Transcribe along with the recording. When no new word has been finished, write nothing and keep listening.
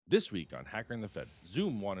This week on Hacker and the Fed,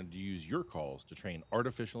 Zoom wanted to use your calls to train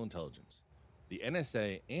artificial intelligence. The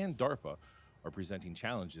NSA and DARPA are presenting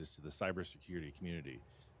challenges to the cybersecurity community.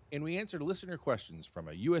 And we answered listener questions from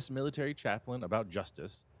a U.S. military chaplain about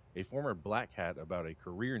justice, a former black hat about a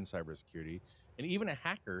career in cybersecurity, and even a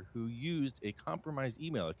hacker who used a compromised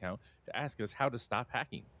email account to ask us how to stop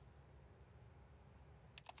hacking.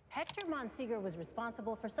 Hector Monsegur was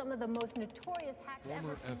responsible for some of the most notorious hacks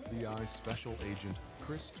Former FBI Special Agent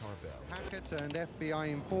Chris Tarbell. Hacker turned FBI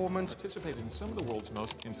informant. Participated in some of the world's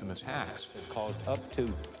most infamous hacks. It caused up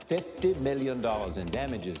to $50 million in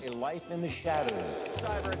damages. A life in the shadows.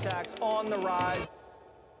 Cyber attacks on the rise.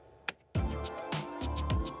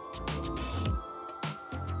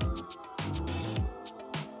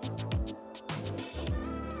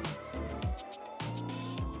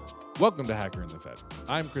 Welcome to Hacker and the Fed.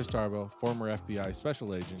 I'm Chris Tarbell, former FBI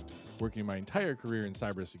special agent, working my entire career in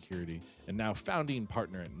cybersecurity, and now founding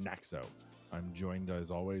partner at Naxo. I'm joined, as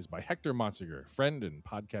always, by Hector Monsegur, friend and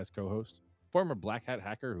podcast co-host, former black hat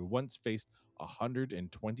hacker who once faced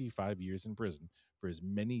 125 years in prison for his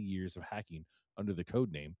many years of hacking under the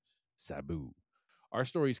codename Sabu. Our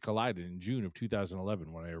stories collided in June of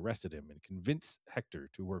 2011 when I arrested him and convinced Hector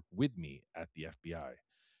to work with me at the FBI.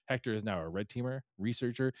 Hector is now a red teamer,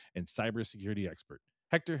 researcher, and cybersecurity expert.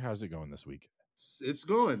 Hector, how's it going this week? It's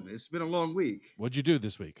going. It's been a long week. What'd you do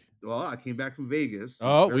this week? Well, I came back from Vegas.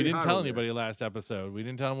 Oh, we didn't tell anybody last episode. We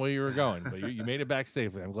didn't tell them where you were going, but you made it back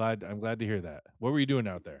safely. I'm glad to hear that. What were you doing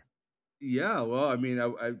out there? Yeah, well, I mean,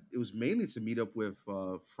 it was mainly to meet up with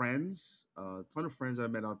friends, a ton of friends that I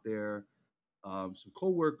met out there, some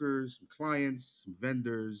coworkers, some clients, some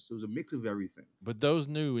vendors. It was a mix of everything. But those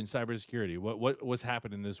new in cybersecurity, what was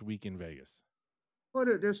happening this week in Vegas? Well,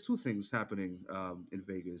 there's two things happening in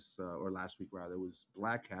Vegas, or last week rather. It was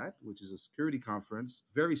Black Hat, which is a security conference,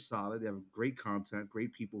 very solid. They have great content,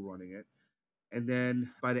 great people running it. And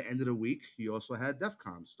then by the end of the week, you also had DEF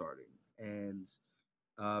CON starting. And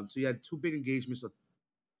so you had two big engagements of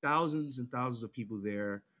thousands and thousands of people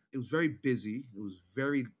there. It was very busy. It was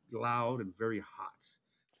very loud and very hot.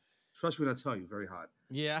 Trust me when I tell you, very hot.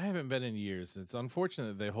 Yeah, I haven't been in years. It's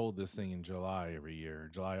unfortunate they hold this thing in July every year,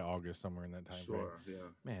 July, August, somewhere in that time frame. Sure, yeah.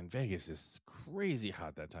 Man, Vegas is crazy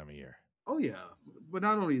hot that time of year. Oh yeah, but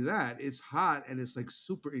not only that, it's hot and it's like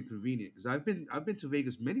super inconvenient. Because I've been to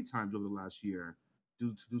Vegas many times over the last year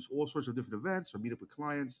to do all sorts of different events or meet up with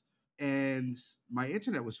clients, and my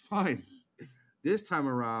internet was fine. This time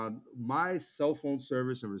around, my cell phone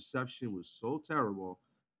service and reception was so terrible.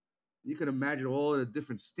 You can imagine all the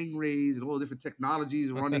different stingrays and all the different technologies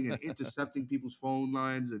running and intercepting people's phone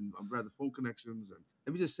lines and rather phone connections. And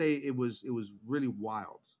let me just say, it was really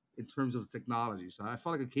wild in terms of technology. So I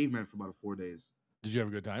felt like a caveman for about 4 days. Did you have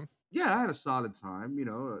a good time? Yeah, I had a solid time. You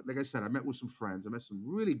know, like I said, I met with some friends. I met some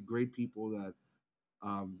really great people that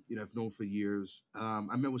I've known for years.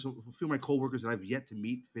 I met with a few of my coworkers that I've yet to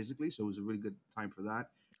meet physically, so it was a really good time for that.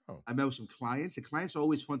 Oh. I met with some clients. The clients are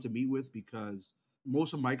always fun to meet with because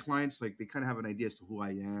most of my clients, like, they kind of have an idea as to who I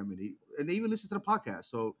am, and they even listen to the podcast.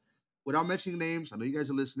 So without mentioning names, I know you guys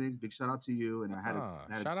are listening. Big shout out to you, and I had a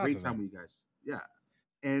great time with you guys. Yeah,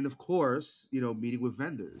 and of course, meeting with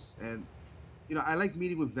vendors, and I like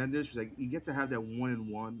meeting with vendors because you get to have that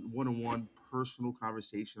one-on-one personal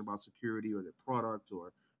conversation about security or their product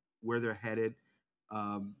or where they're headed.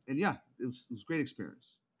 And yeah, it was a great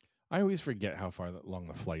experience. I always forget how far long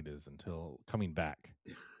the flight is until coming back.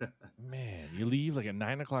 Man, you leave like at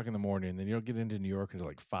 9 o'clock in the morning, and then you don't get into New York until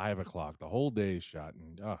like 5 o'clock. The whole day is shot,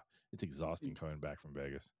 and it's exhausting coming back from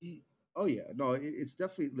Vegas. Oh yeah, no, it's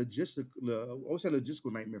definitely always a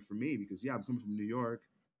logistical nightmare for me because I'm coming from New York.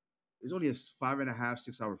 It's only a 5.5,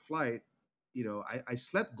 6 hour flight. I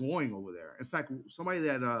slept going over there. In fact, somebody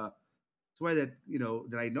that I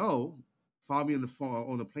know found me on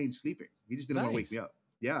the plane sleeping. He just didn't want to wake me up.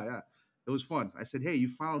 Yeah. It was fun. I said, hey, you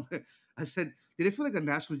found, I said, did it feel like a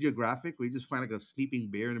National Geographic where you just find like a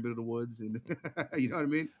sleeping bear in the middle of the woods? And you know what I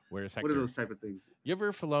mean? Where's Hector? What are those type of things? You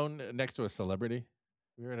ever flown next to a celebrity?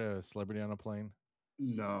 You ever had a celebrity on a plane?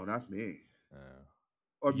 No, not me.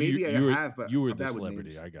 Or maybe I have, but you were the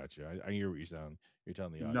celebrity. I got you. I hear what you're saying. You're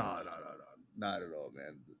telling the audience. No, not at all,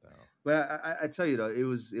 man. No. But I tell you though, it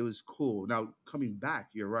was cool. Now coming back,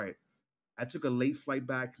 you're right. I took a late flight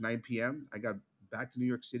back, 9 p.m. I got back to New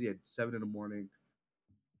York City at 7 in the morning,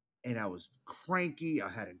 and I was cranky. I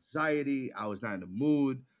had anxiety. I was not in the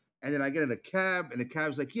mood. And then I get in a cab, and the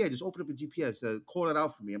cab's like, "Yeah, just open up your GPS, call it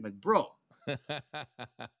out for me." I'm like, "Bro,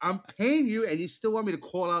 I'm paying you, and you still want me to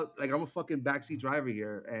call out like I'm a fucking backseat driver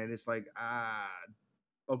here?" And it's like,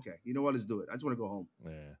 okay, you know what? Let's do it. I just want to go home.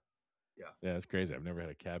 Yeah, it's crazy. I've never had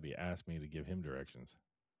a cabbie ask me to give him directions.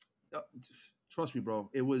 uh, trust me, bro.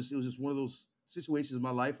 It was just one of those situations in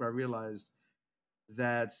my life where I realized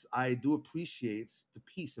that I do appreciate the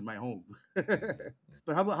peace in my home.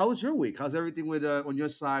 But how was your week? How's everything with on your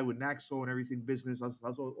side with Naxo and everything business? How's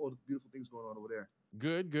all the beautiful things going on over there?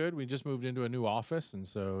 Good. We just moved into a new office, and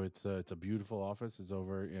so it's a beautiful office. It's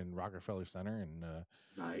over in Rockefeller Center, and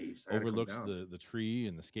Nice. I gotta come overlooks down. the tree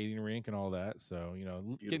and the skating rink and all that. So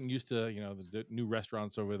getting Beautiful. used to the new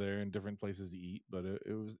restaurants over there and different places to eat. But it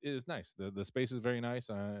is nice. The space is very nice,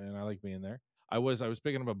 and I like being there. I was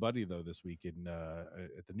picking up a buddy though this week in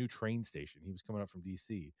at the new train station. He was coming up from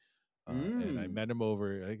DC, and I Mm. met him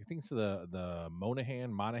over. I think it's the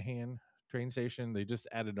Monahan train station. They just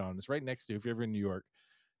added on. It's right next to. If you're ever in New York,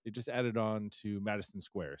 they just added on to Madison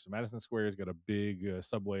Square. So Madison Square's got a big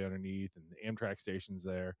subway underneath, and the Amtrak station's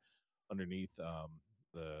there underneath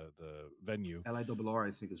the venue. LIRR,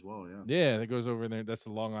 I think as well. Yeah. Yeah, that goes over there. That's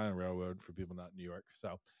the Long Island Railroad for people not in New York.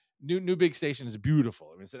 So new big station is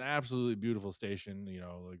beautiful. I mean, it's an absolutely beautiful station.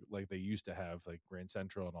 Like they used to have like Grand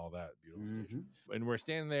Central and all that beautiful station. Hmm. And we're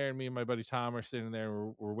standing there, and me and my buddy Tom are sitting there.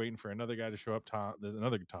 We're waiting for another guy to show up. Tom, there's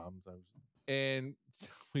another Tom, and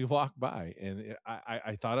we walk by, and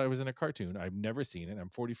I thought I was in a cartoon. I've never seen it. I'm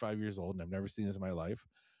 45 years old, and I've never seen this in my life.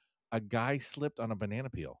 A guy slipped on a banana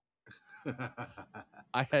peel.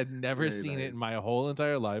 I had never Very seen it nice. in my whole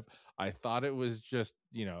entire life. I thought it was just,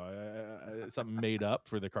 something made up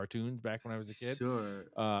for the cartoons back when I was a kid. Sure.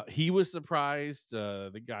 He was surprised.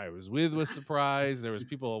 The guy I was with was surprised. There was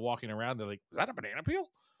people walking around. They're like, "Was that a banana peel?"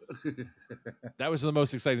 That was the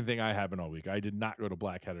most exciting thing I happened all week. I did not go to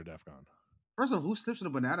Black Hat or DEF CON. First off, who slips on a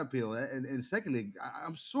banana peel? And secondly,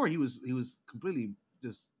 I'm sure he was completely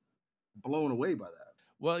just blown away by that.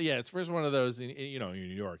 Well, yeah, it's first one of those in New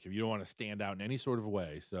York. If you don't want to stand out in any sort of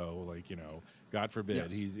way, so God forbid,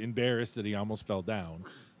 Yes. he's embarrassed that he almost fell down.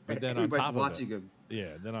 But then on Everybody's top of it, watching him.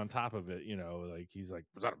 yeah, then on top of it, like he's like,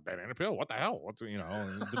 "Was that a banana peel? What the hell?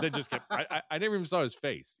 But then just kept. I never even saw his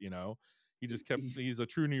face. He just kept. He's a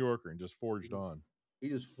true New Yorker and just forged on. He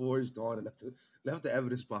just forged on and left the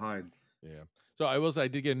evidence behind. Yeah. So I will say I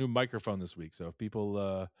did get a new microphone this week. So if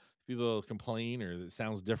people complain or it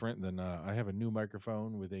sounds different, then I have a new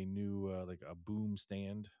microphone with a new like a boom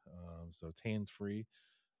stand. So it's hands free.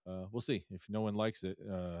 We'll see. If no one likes it,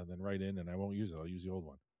 then write in and I won't use it. I'll use the old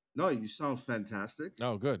one. No, you sound fantastic.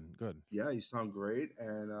 Oh, good. Yeah, you sound great.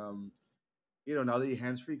 And now that you're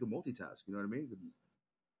hands free, you can multitask. You know what I mean? You can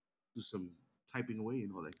do some typing away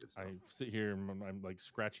and all that good stuff. I sit here and I'm like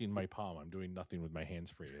scratching my palm. I'm doing nothing with my hands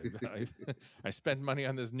free. I spent money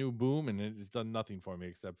on this new boom and it's done nothing for me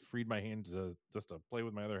except freed my hand just to play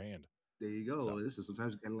with my other hand. There you go. So, This is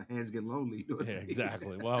sometimes hands get lonely. You know what I yeah, mean?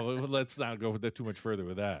 exactly. Well, let's not go too much further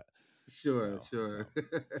with that. Sure. So.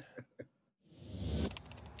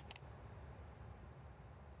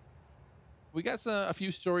 We got a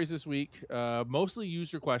few stories this week, mostly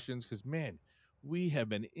user questions because, man, we have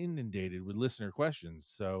been inundated with listener questions.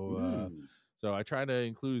 So I try to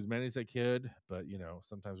include as many as I could, but,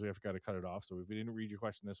 sometimes we have got to cut it off. So if we didn't read your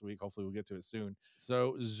question this week, hopefully we'll get to it soon.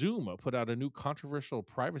 So Zoom put out a new controversial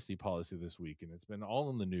privacy policy this week, and it's been all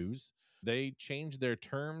in the news. They changed their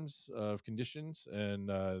terms of conditions, and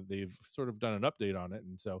they've sort of done an update on it.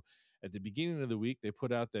 And so at the beginning of the week, they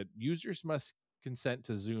put out that users must consent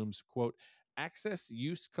to Zoom's, quote, access,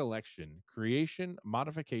 use, collection, creation,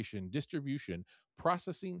 modification, distribution,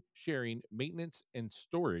 processing, sharing, maintenance, and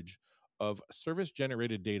storage of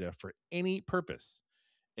service-generated data for any purpose.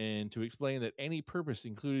 And to explain that any purpose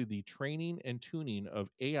included the training and tuning of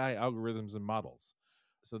AI algorithms and models.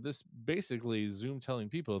 So this basically is Zoom telling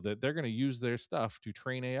people that they're going to use their stuff to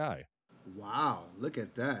train AI. Wow, look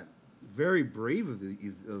at that! Very brave of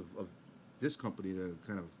this company to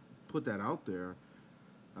kind of put that out there.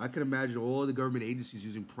 I can imagine all the government agencies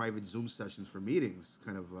using private Zoom sessions for meetings,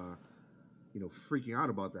 kind of, freaking out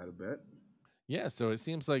about that a bit. Yeah, so it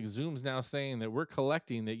seems like Zoom's now saying that we're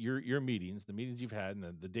collecting that your meetings, the meetings you've had,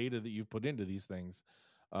 and the data that you've put into these things,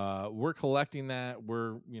 we're collecting that.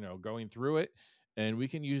 We're going through it, and we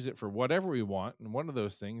can use it for whatever we want. And one of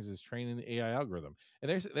those things is training the AI algorithm.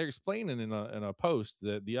 And they're explaining in a post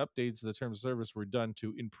that the updates to the terms of service were done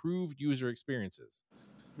to improve user experiences.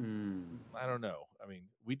 I don't know. I mean,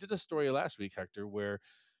 we did a story last week, Hector, where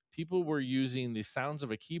people were using the sounds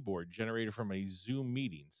of a keyboard generated from a Zoom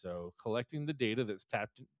meeting. So collecting the data that's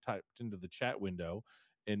typed into the chat window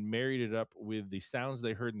and married it up with the sounds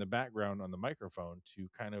they heard in the background on the microphone to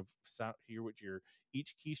kind of hear what your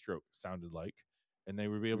each keystroke sounded like. And they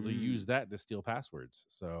would be able to use that to steal passwords.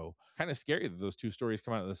 So kind of scary that those two stories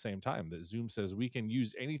come out at the same time, that Zoom says we can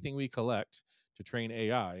use anything we collect to train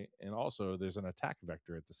AI. And also there's an attack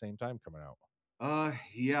vector at the same time coming out.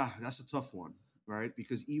 Yeah, that's a tough one, right?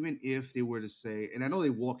 Because even if they were to say, and I know they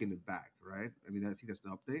walk in it back, right? I mean, I think that's the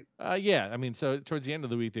update. Yeah, I mean, so towards the end of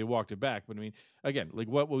the week they walked it back, but I mean, again, like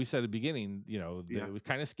what we said at the beginning, Yeah. it was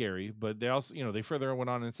kind of scary, but they also, they further went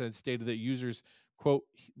on and stated that users, quote,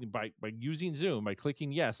 by using Zoom, by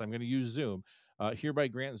clicking yes, I'm going to use Zoom, hereby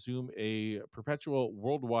grant Zoom a perpetual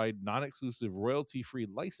worldwide non-exclusive royalty-free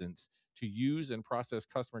license to use and process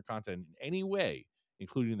customer content in any way,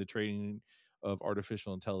 including the training of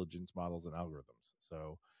artificial intelligence models and algorithms.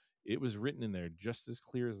 So it was written in there just as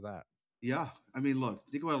clear as that. Yeah, I mean, look,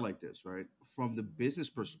 think about it like this, right? From the business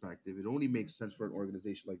perspective, it only makes sense for an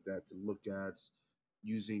organization like that to look at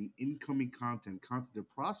using incoming content they're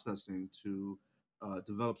processing to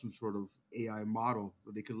develop some sort of AI model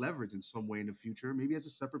that they could leverage in some way in the future, maybe as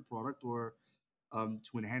a separate product or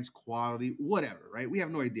to enhance quality, whatever, right? We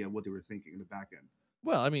have no idea what they were thinking in the back end.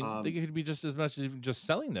 Well, I mean, they Um, could be just as much as even just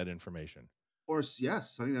selling that information.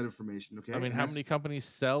 yes, selling that information, I okay, mean, and how many companies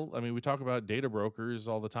sell? I mean, we talk about data brokers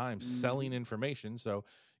all the time selling mhm. information. So,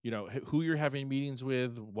 who you're having meetings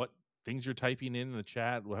with, what things you're typing in the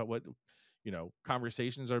chat, what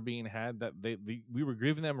conversations are being had. That we were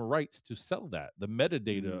giving them rights to sell that the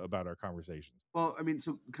metadata about our conversations. Well, I mean,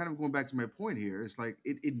 so kind of going back to my point here, it's like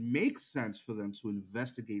it makes sense for them to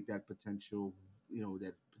investigate that potential,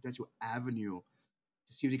 that potential avenue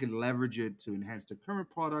to see if they can leverage it to enhance the current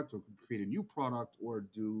product or create a new product or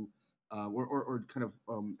do, or kind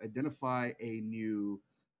of identify a new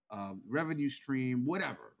revenue stream,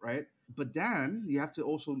 whatever, right? But then you have to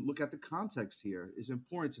also look at the context here. It's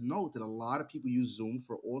important to note that a lot of people use Zoom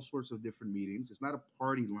for all sorts of different meetings. It's not a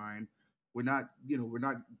party line. We're not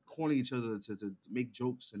calling each other to make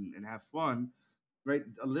jokes and have fun, right?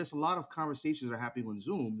 There's a lot of conversations that are happening on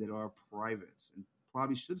Zoom that are private and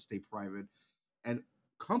probably should stay private. And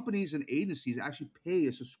companies and agencies actually pay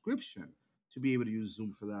a subscription to be able to use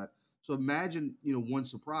Zoom for that. So imagine, one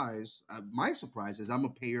surprise. My surprise is I'm a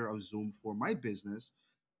payer of Zoom for my business.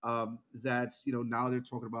 That now they're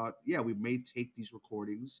talking about, yeah, we may take these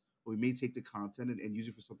recordings, or we may take the content and use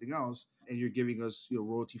it for something else, and you're giving us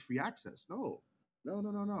royalty free access. No, no,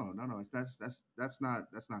 no, no, no, no, no. That's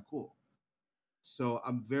not cool. So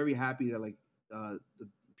I'm very happy that like the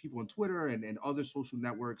people on Twitter and other social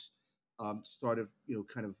networks started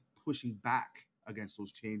kind of pushing back against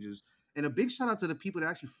those changes. And a big shout out to the people that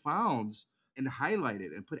actually found and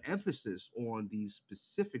highlighted and put emphasis on these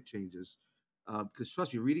specific changes. Because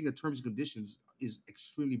trust me, reading the terms and conditions is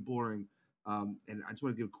extremely boring. And I just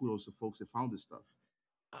want to give kudos to folks that found this stuff.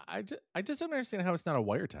 I just don't understand how it's not a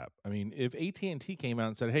wiretap. I mean, if AT&T came out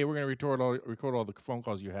and said, "Hey, we're going to record all the phone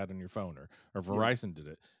calls you had on your phone," or Yeah. Verizon did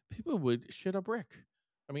it, people would shit a brick.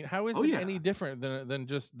 I mean, how is Oh it yeah. any different than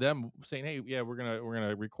just them saying, "Hey, yeah, we're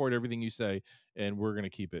gonna record everything you say and we're gonna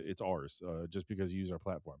keep it. It's ours, just because you use our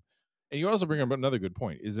platform." And you also bring up another good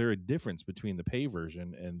point. Is there a difference between the pay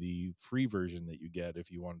version and the free version that you get if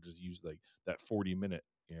you want to just use like that 40-minute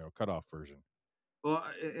cutoff version? Well,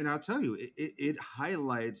 and I'll tell you, it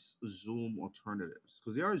highlights Zoom alternatives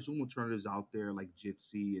because there are Zoom alternatives out there like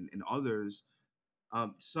Jitsi and others,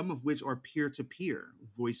 some of which are peer to peer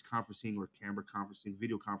voice conferencing or camera conferencing,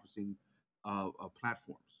 video conferencing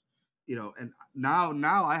platforms. And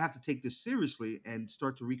now I have to take this seriously and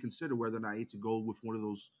start to reconsider whether or not I need to go with one of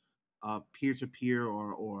those peer to peer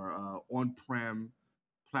or on prem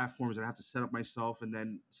platforms that I have to set up myself and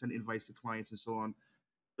then send invites to clients and so on.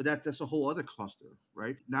 But that's a whole other cluster,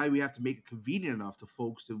 right? Now we have to make it convenient enough to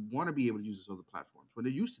folks to want to be able to use those other platforms when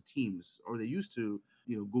they're used to Teams or they're used to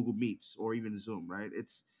Google Meets or even Zoom, right?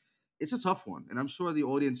 It's a tough one, and I'm sure the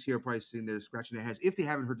audience here are probably sitting there scratching their heads if they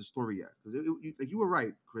haven't heard the story yet. Because like you were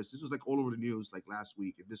right, Chris. This was like all over the news like last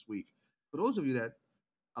week and this week. For those of you that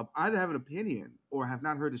either have an opinion or have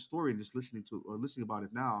not heard the story and just listening about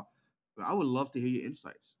it now, but I would love to hear your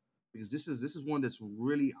insights because this is one that's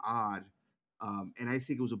really odd, and I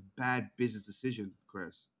think it was a bad business decision,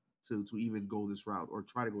 Chris, to even go this route or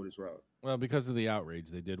try to go this route. Well, because of the outrage,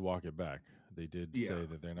 they did walk it back. They did Yeah, say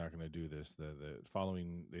that they're not going to do this.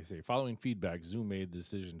 Following feedback, Zoom made the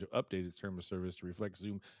decision to update its term of service to reflect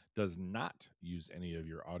Zoom does not use any of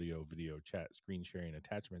your audio, video, chat, screen sharing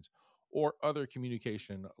attachments, or other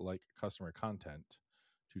communication like customer content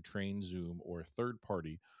to train Zoom or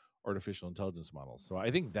third-party artificial intelligence models. So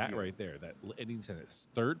I think that yeah. right there, that ending sentence,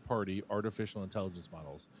 third-party artificial intelligence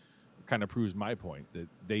models, kind of proves my point that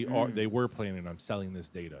they Mm, were planning on selling this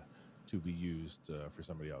data to be used for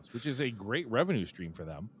somebody else, which is a great revenue stream for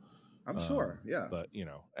them. I'm sure. Yeah. But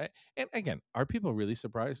and again, are people really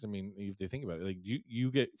surprised? I mean, if they think about it, like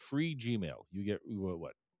you get free Gmail, you get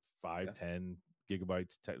what Yeah. 5, 10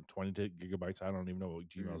 gigabytes, 20 gigabytes. I don't even know what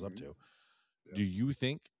Gmail's up Hmm. to. Do you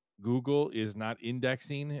think Google is not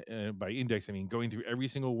indexing? By index, I mean going through every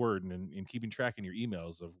single word and keeping track in your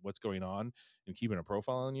emails of what's going on and keeping a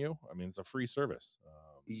profile on you. I mean, it's a free service.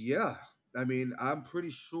 Yeah, I mean, I'm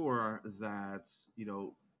pretty sure that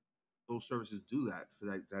those services do that for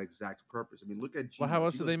that exact purpose. I mean, look at Well, how Gmail.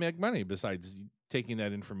 else do Gmail's they make money besides taking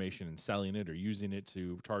that information and selling it or using it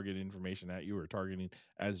to target information at you or targeting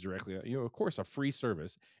ads directly at you? Of course, a free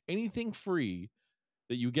service. Anything free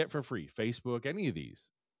that you get for free, Facebook, any of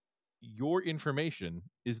these, your information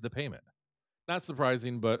is the payment. Not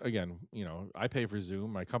surprising, but again, I pay for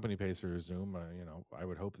Zoom. My company pays for Zoom. I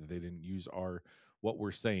would hope that they didn't use our what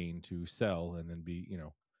we're saying to sell and then be,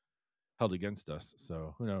 held against us.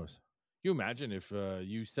 So who knows? Can you imagine if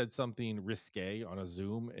you said something risque on a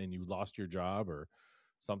Zoom and you lost your job or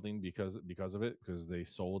something because of it because they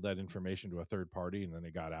sold that information to a third party and then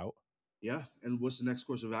it got out? Yeah, and what's the next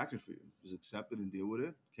course of action for you? Just accept it and deal with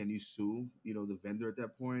it. Can you sue, the vendor at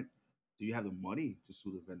that point? Do you have the money to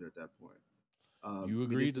sue the vendor at that point? You I mean,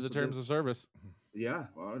 agreed to the terms of service. yeah,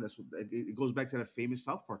 well, that's what it goes back to that famous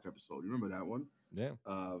South Park episode. You remember that one? Yeah.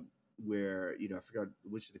 Where I forgot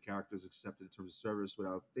which of the characters accepted the terms of service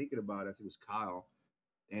without thinking about it. I think it was Kyle,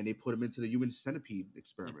 and they put him into the human centipede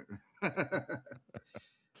experiment. Ugh,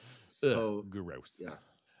 So, gross. yeah.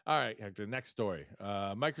 All right, Hector. Next story.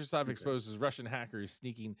 Microsoft Okay. exposes Russian hackers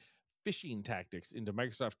sneaking phishing tactics into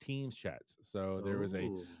Microsoft Teams chats. So there was a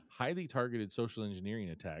Oh, highly targeted social engineering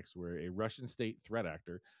attacks where a Russian state threat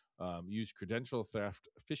actor used credential theft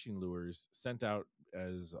phishing lures sent out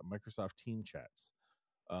as Microsoft Team chats.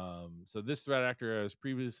 So this threat actor has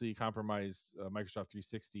previously compromised Microsoft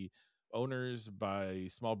 360 owners by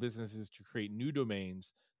small businesses to create new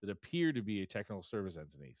domains that appear to be a technical service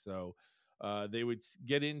entity. So they would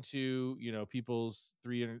get into people's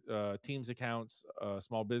Teams accounts,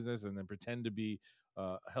 small business, and then pretend to be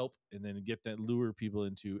help, and then get that lure people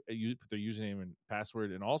into put their username and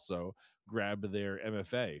password, and also grab their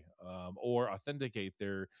MFA or authenticate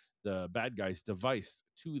the bad guy's device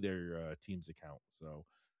to their Teams account. So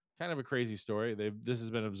kind of a crazy story. This has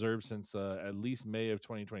been observed since at least May of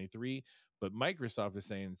 2023, but Microsoft is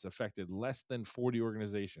saying it's affected less than 40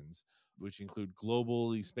 organizations, which include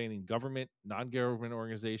globally spanning government, non-government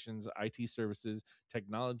organizations, IT services,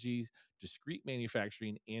 technology, discrete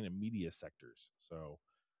manufacturing, and media sectors. So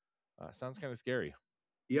sounds kind of scary.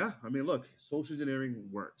 yeah. I mean, look, social engineering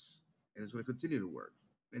works, and it's going to continue to work.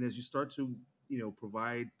 And as you start to,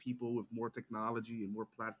 provide people with more technology and more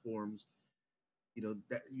platforms,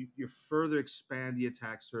 that you further expand the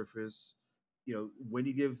attack surface. When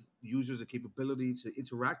you give users a capability to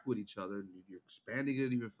interact with each other, you're expanding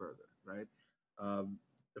it even further, right?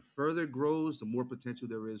 The further it grows, the more potential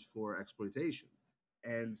there is for exploitation.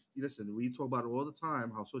 And listen, we talk about it all the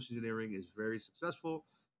time how social engineering is very successful,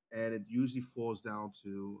 and it usually falls down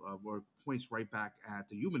to or points right back at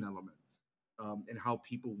the human element, and how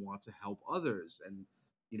people want to help others, and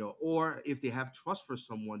or if they have trust for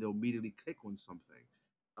someone, they'll immediately click on something,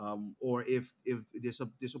 or if there's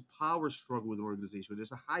a power struggle with an organization,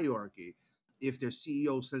 there's a hierarchy. If their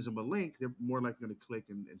CEO sends them a link, they're more likely going to click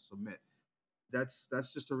and submit. That's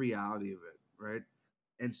just a reality of it, right?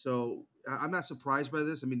 And so I'm not surprised by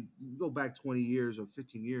this. I mean, you go back 20 years or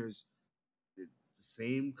 15 years, it's the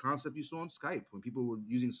same concept you saw on Skype when people were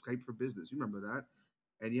using Skype for business. You remember that?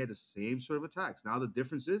 And you had the same sort of attacks. Now the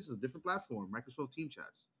difference is it's a different platform, Microsoft Team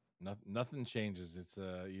Chats. Nothing changes. It's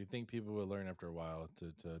you think people will learn after a while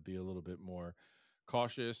to be a little bit more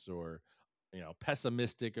cautious or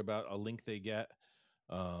pessimistic about a link they get.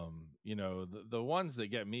 The ones that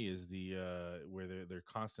get me is the where they're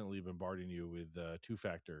constantly bombarding you with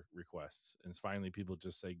two-factor requests, and finally people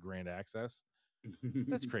just say grant access.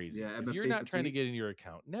 That's crazy. Yeah, If you're MFA not trying to fatigue. get in your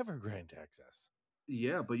account, never grant access.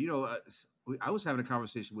 Yeah, but I was having a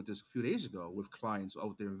conversation with this a few days ago with clients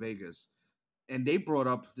out there in Vegas, and they brought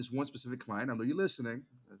up this one specific client. I know you're listening.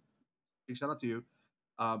 Big shout out to you.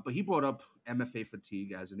 But he brought up MFA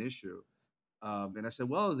fatigue as an issue. And I said,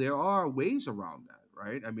 well, there are ways around that,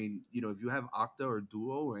 right? I mean, if you have Okta or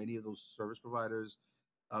Duo or any of those service providers,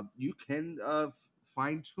 you can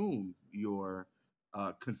fine tune your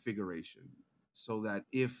configuration so that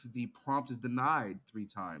if the prompt is denied 3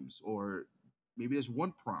 times, or maybe there's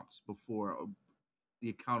one prompt before the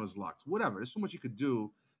account is locked, whatever, there's so much you could do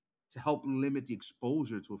to help limit the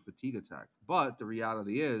exposure to a fatigue attack. But the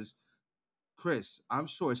reality is, Chris, I'm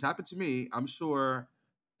sure it's happened to me. I'm sure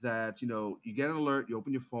that you get an alert, you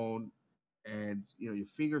open your phone, and your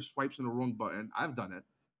finger swipes on the wrong button. I've done it,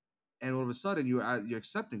 and all of a sudden you're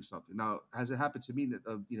accepting something. Now, has it happened to me?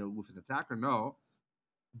 With an attacker? No,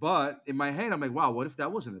 but in my head, I'm like, wow, what if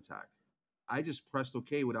that was an attack? I just pressed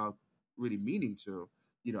OK without really meaning to.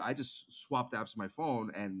 I just swapped apps on my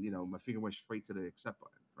phone, and my finger went straight to the accept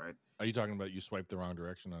button, right? Are you talking about you swiped the wrong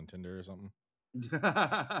direction on Tinder or something?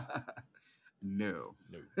 No.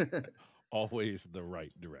 No, always the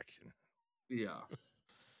right direction. Yeah.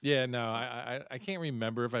 Yeah, no, I can't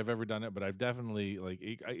remember if I've ever done it, but I've definitely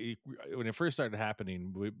when it first started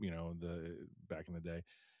happening, the back in the day,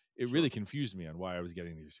 it Sure. really confused me on why I was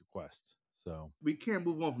getting these requests. So We can't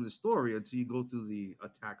move on from the story until you go through the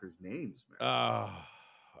attackers' names, man.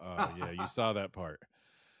 yeah, you saw that part.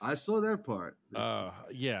 I saw that part.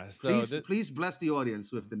 Yeah. So Please bless the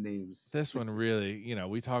audience with the names. this one really,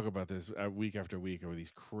 we talk about this week after week over these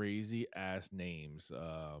crazy ass names.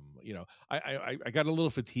 I got a little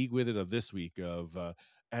fatigue with it of this week of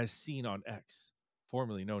as seen on X,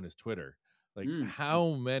 formerly known as Twitter. Like,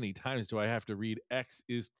 how many times do I have to read X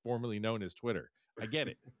is formerly known as Twitter? I get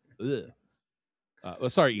it. Ugh.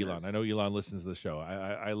 Well, sorry, Elon. Yes. I know Elon listens to the show.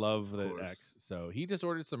 I love Of the course. X. So he just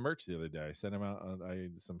ordered some merch the other day. I sent him out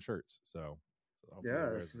some shirts. So hopefully he Yeah,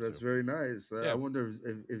 wears them that's too. very nice. Yeah. I wonder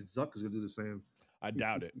if Zuck is gonna do the same. I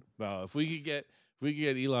doubt it. Well, if we could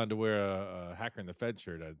get Elon to wear a Hacker in the Fed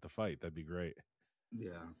shirt at the fight, that'd be great.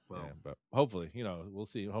 Yeah, well, Yeah, but hopefully, we'll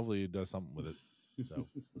see. Hopefully, he does something with it. So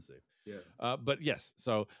we'll see. yeah. But yes,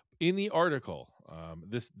 so in the article,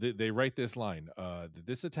 they write this line: that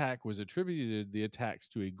this attack was attributed the attacks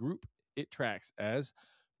to a group it tracks as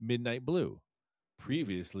Midnight Blue,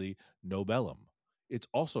 previously Nobellum. It's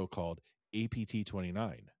also called APT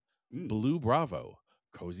 29, Blue Bravo,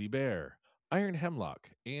 Cozy Bear, Iron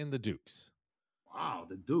Hemlock, and the Dukes. Wow,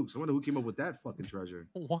 the Dukes. I wonder who came up with that fucking treasure.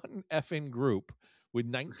 One effing group with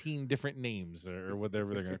 19 different names or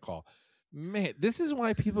whatever they're going to call. Man, this is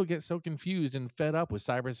why people get so confused and fed up with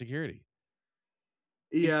cybersecurity.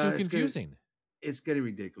 Yeah, it's too confusing. It's getting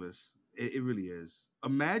ridiculous. It really is.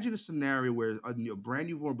 Imagine a scenario where a brand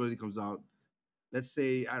new vulnerability comes out. Let's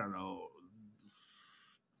say, I don't know,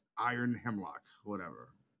 Iron Hemlock, whatever.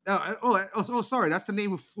 Sorry, that's the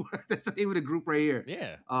name of that's the name of the group right here.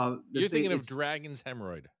 Yeah, let's you're say thinking of it's- Dragon's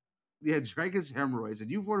Hemorrhoid. Yeah, Dragon's Hemorrhoids, a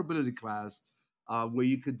new vulnerability class where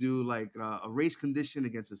you could do like a race condition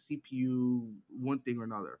against a CPU, one thing or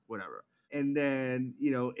another, whatever. And then,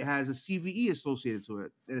 it has a CVE associated to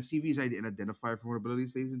it. And a CVE is an identifier for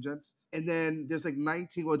vulnerabilities, ladies and gents. And then there's like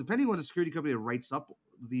 19, well, depending on the security company that writes up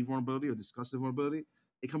the vulnerability or discusses the vulnerability,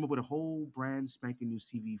 they come up with a whole brand spanking new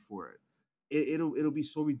CVE for it. It'll be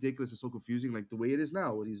so ridiculous and so confusing, like the way it is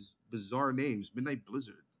now with these bizarre names, Midnight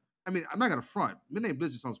Blizzard. I mean, I'm not gonna front. Midnight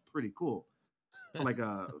Blizzard sounds pretty cool for like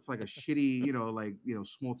a shitty,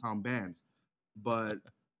 small town band. But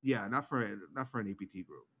yeah, not for an APT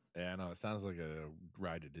group. Yeah, no, it sounds like a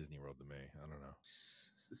ride to Disney World to me. I don't know.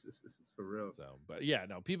 For real. So, but yeah,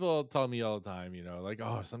 no, people tell me all the time, like,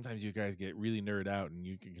 oh, sometimes you guys get really nerd out and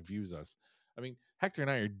you can confuse us. I mean, Hector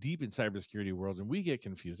and I are deep in cybersecurity world and we get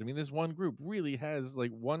confused. I mean, this one group really has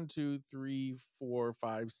like 1, 2, 3, 4,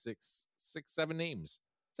 5, 6, 7 names.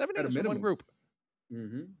 7 At a names for one minimum. group.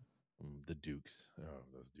 Mm-hmm. The Dukes. Oh,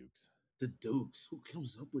 those Dukes. The Dukes. Who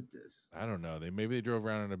comes up with this? I don't know. Maybe they drove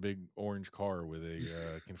around in a big orange car with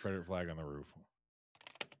a Confederate flag on the roof.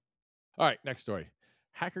 All right, next story.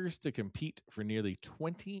 Hackers to compete for nearly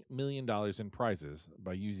 $20 million in prizes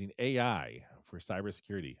by using AI for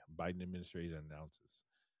cybersecurity, Biden administration announces.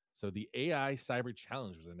 So the AI Cyber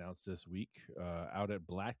Challenge was announced this week out at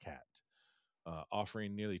Black Hat,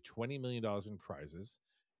 offering nearly $20 million in prizes.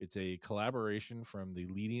 It's a collaboration from the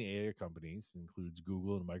leading AI companies, includes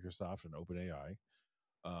Google and Microsoft and OpenAI.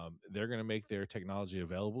 They're going to make their technology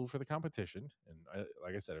available for the competition. And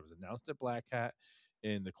like I said, it was announced at Black Hat,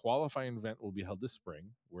 and the qualifying event will be held this spring,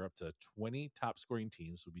 where up to 20 top scoring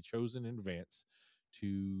teams will be chosen in advance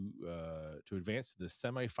to advance to the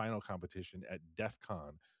semifinal competition at DEF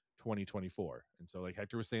CON 2024. And so, like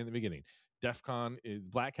Hector was saying in the beginning, DEF CON,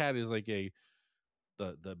 Black Hat is like the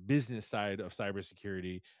business side of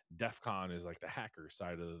cybersecurity. DEF CON is like the hacker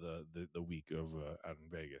side of the week of out in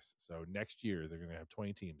Vegas. So next year they're going to have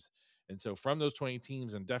 20 teams, and so from those 20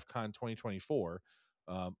 teams in DEF CON 2024,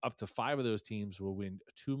 up to 5 of those teams will win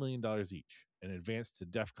 $2 million each and advance to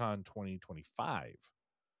DEF CON 2025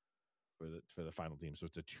 for the final team. So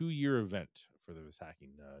it's a 2-year event for this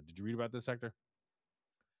hacking. Did you read about this, Hector?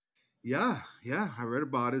 Yeah, I read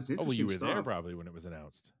about it. It's interesting. Oh, well, you were stuff. there probably when it was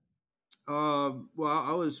announced. Well,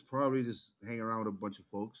 I was probably just hanging around with a bunch of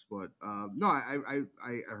folks, but no, I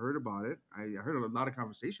heard about it. I heard a lot of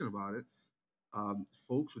conversation about it.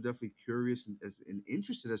 Folks were definitely curious and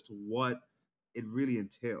interested as to what it really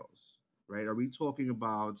entails. Right? Are we talking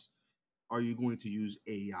about? Are you going to use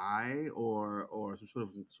AI or some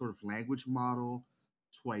sort of language model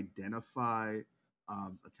to identify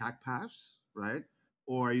attack paths, right?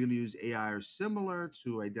 Or are you going to use AI or similar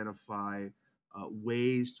to identify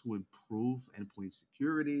ways to improve endpoint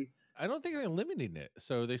security? I don't think they're limiting it.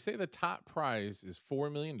 So they say the top prize is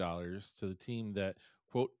 $4 million to the team that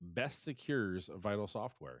quote best secures vital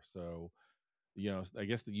software. So I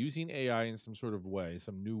guess using AI in some sort of way,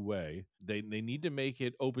 some new way. They need to make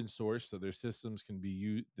it open source so their systems can be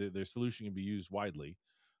used, their solution can be used widely.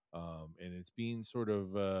 And it's being sort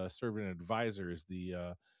of served an advisor as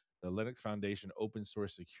the Linux Foundation Open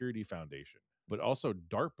Source Security Foundation, but also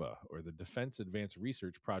DARPA, or the Defense Advanced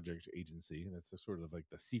Research Project Agency. That's a sort of like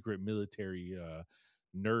the secret military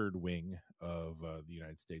nerd wing of the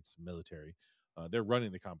United States military. They're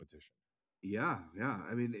running the competition. Yeah, yeah.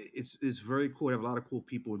 I mean, it's very cool. We have a lot of cool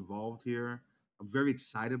people involved here. I'm very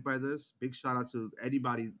excited by this. Big shout out to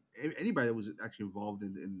anybody that was actually involved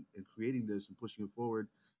in creating this and pushing it forward.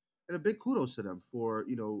 And a big kudos to them for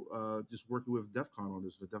just working with DEF CON on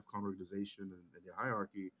this, the DEF CON organization and the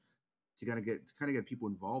hierarchy to kind of get people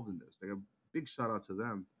involved in this. Like a big shout out to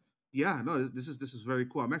them. Yeah, no, this is very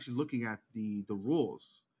cool. I'm actually looking at the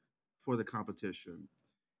rules for the competition.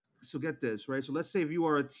 So get this, right? So let's say if you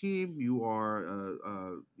are a team, you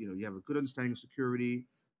are you have a good understanding of security.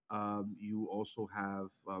 You also have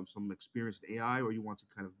some experience in AI, or you want to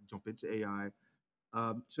kind of jump into AI.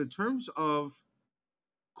 So in terms of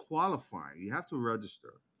qualifying, you have to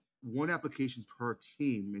register one application per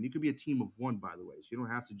team, and you could be a team of one, by the way. So you don't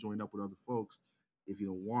have to join up with other folks if you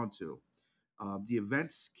don't want to. The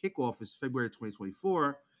event's kickoff is February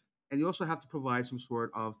 2024, and you also have to provide some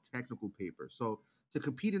sort of technical paper. So to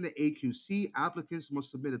compete in the AQC, applicants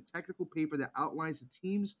must submit a technical paper that outlines the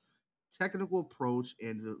team's technical approach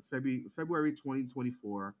in the February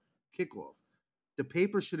 2024 kickoff. The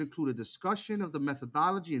paper should include a discussion of the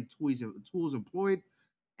methodology and tools employed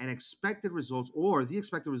and expected results or the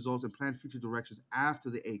expected results and planned future directions after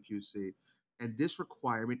the AQC. And this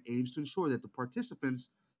requirement aims to ensure that the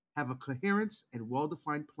participants have a coherent and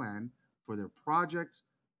well-defined plan for their project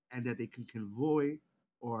and that they can convey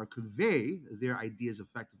their ideas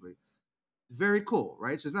effectively. Very cool,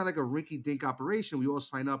 right? So it's not like a rinky-dink operation. We all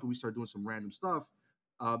sign up and we start doing some random stuff.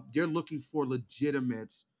 They're looking for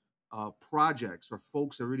legitimate projects or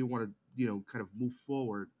folks that really want to, kind of move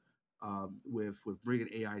forward with bringing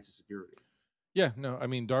AI to security. Yeah, no, I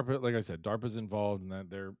mean DARPA, like I said, DARPA's involved in that.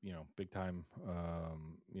 They're big time,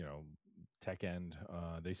 tech end.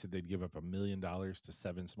 They said they'd give up $1 million to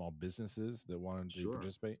 7 small businesses that wanted to Sure.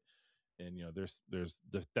 participate. And there's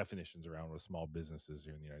the definitions around what small businesses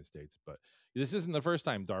here in the United States, but this isn't the first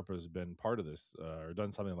time DARPA has been part of this or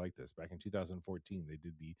done something like this. Back in 2014, they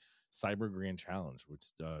did the Cyber Grand Challenge,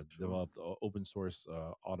 which Sure. developed open source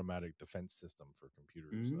automatic defense system for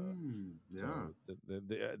computers. Yeah. So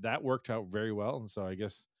that worked out very well, and so I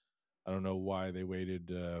guess I don't know why they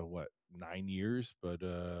waited 9 years, but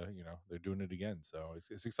they're doing it again. So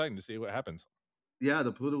it's exciting to see what happens. Yeah,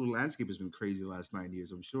 the political landscape has been crazy the last 9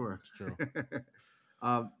 years, I'm sure. It's true.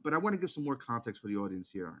 But I want to give some more context for the audience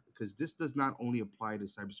here because this does not only apply to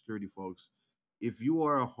cybersecurity folks. If you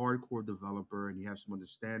are a hardcore developer and you have some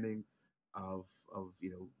understanding of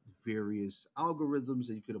various algorithms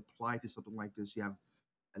that you could apply to something like this, you have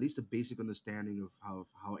at least a basic understanding of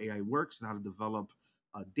how AI works and how to develop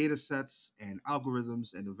data sets and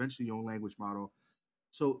algorithms and eventually your own language model.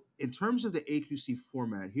 So, in terms of the AQC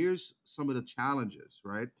format, here's some of the challenges,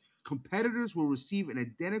 right? Competitors will receive an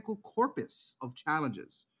identical corpus of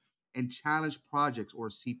challenges and challenge projects or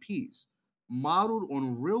CPs modeled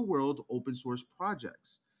on real world open source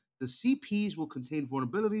projects. The CPs will contain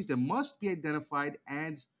vulnerabilities that must be identified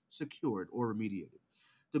and secured or remediated.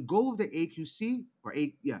 The goal of the AQC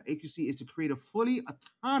is to create a fully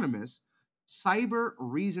autonomous cyber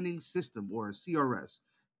reasoning system or CRS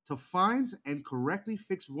to find and correctly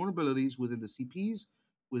fix vulnerabilities within the CPs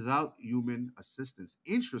without human assistance.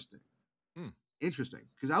 Interesting. Hmm. Interesting.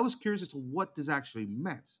 Because I was curious as to what this actually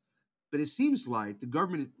meant. But it seems like the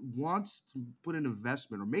government wants to put an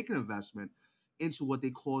investment or make an investment into what they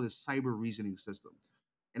call the cyber reasoning system.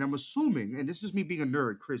 And I'm assuming, and this is me being a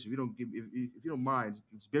nerd, Chris, if you don't mind,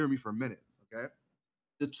 just bear with me for a minute, okay?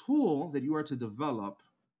 The tool that you are to develop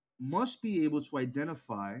must be able to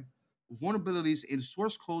identify vulnerabilities in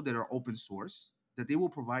source code that are open source that they will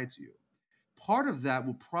provide to you. Part of that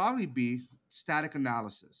will probably be static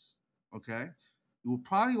analysis. Okay. You will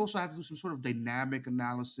probably also have to do some sort of dynamic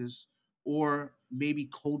analysis or maybe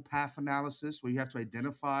code path analysis where you have to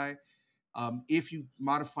identify if you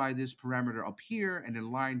modify this parameter up here and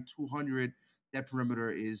in line 200, that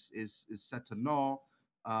parameter is set to null.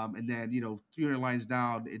 And then 300 lines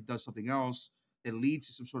down, it does something else that leads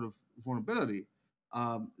to some sort of vulnerability.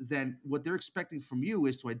 then what they're expecting from you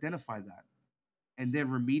is to identify that and then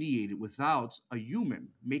remediate it without a human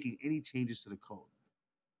making any changes to the code.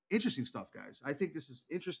 Interesting stuff, guys. I think this is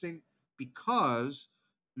interesting because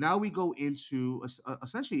now we go into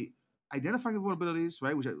essentially identifying the vulnerabilities,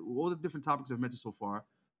 right? Which are all the different topics I've mentioned so far,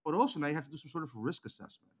 but also now you have to do some sort of risk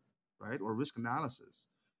assessment, right, or risk analysis,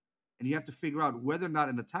 and you have to figure out whether or not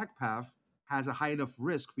an attack path has a high enough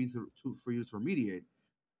risk for you for you to remediate.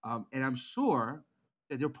 And I'm sure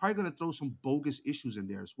that they're probably going to throw some bogus issues in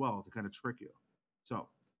there as well to kind of trick you. So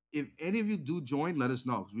if any of you do join, let us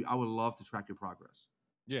know because I would love to track your progress.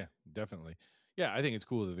 Yeah, definitely. Yeah, I think it's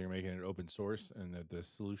cool that they're making it open source and that the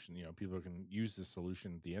solution, people can use the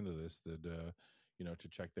solution at the end of this that to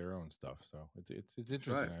check their own stuff. So it's That's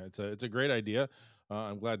right. interesting. It's a great idea.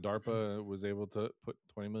 I'm glad DARPA was able to put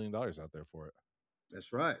 $20 million out there for it.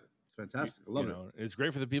 That's right. It's fantastic. I love it. It's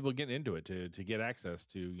great for the people getting into it to get access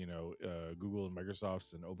to Google and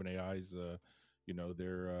Microsoft's and OpenAI's their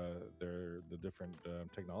the different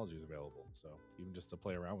technologies available. So even just to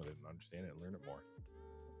play around with it and understand it and learn it more.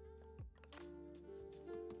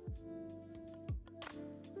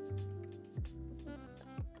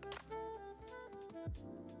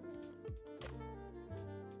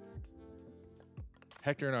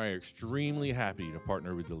 Hector and I are extremely happy to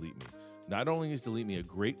partner with Delete Me. Not only is Delete Me a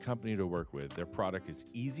great company to work with, their product is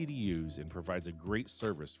easy to use and provides a great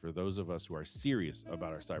service for those of us who are serious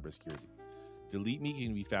about our cybersecurity. Delete Me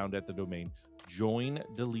can be found at the domain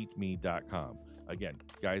joindeleteme.com. Again,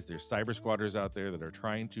 guys, there's cyber squatters out there that are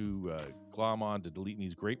trying to glom on to Delete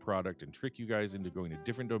Me's great product and trick you guys into going to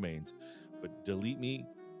different domains, but Delete Me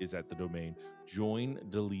is at the domain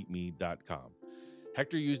joindeleteme.com.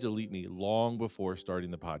 Hector used Delete Me long before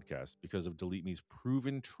starting the podcast because of Delete Me's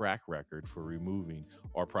proven track record for removing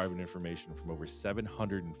our private information from over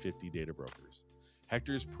 750 data brokers.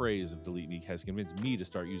 Hector's praise of Delete Me has convinced me to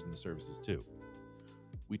start using the services too.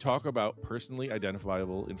 We talk about personally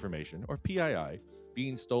identifiable information, or PII,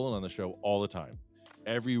 being stolen on the show all the time.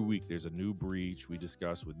 Every week there's a new breach we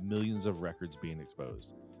discuss with millions of records being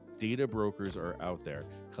exposed. Data brokers are out there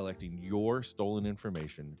collecting your stolen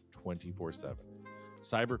information 24/7.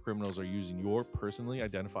 Cyber criminals are using your personally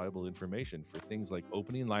identifiable information for things like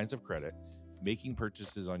opening lines of credit, making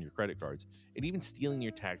purchases on your credit cards, and even stealing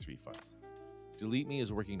your tax refunds. Delete Me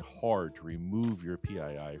is working hard to remove your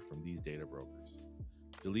PII from these data brokers.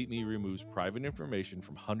 Delete Me removes private information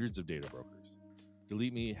from hundreds of data brokers.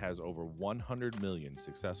 Delete Me has over 100 million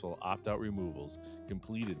successful opt-out removals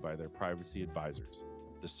completed by their privacy advisors.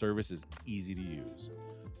 The service is easy to use.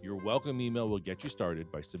 Your welcome email will get you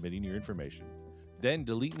started by submitting your information. Then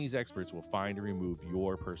Delete Me's experts will find and remove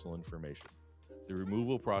your personal information. The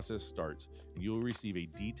removal process starts, and you will receive a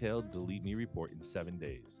detailed Delete Me report in 7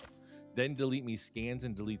 days. Then Delete Me scans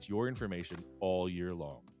and deletes your information all year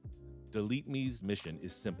long. Delete Me's mission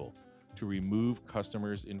is simple: to remove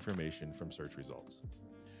customers' information from search results.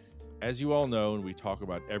 As you all know, and we talk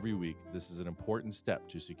about every week, this is an important step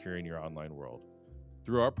to securing your online world.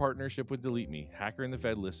 Through our partnership with Delete Me, Hacker and the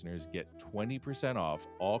Fed listeners get 20% off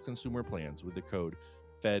all consumer plans with the code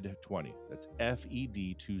FED20. That's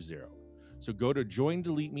FED20. So go to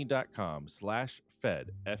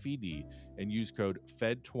joindeleteme.com/Fed, FED, and use code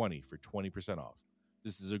FED20 for 20% off.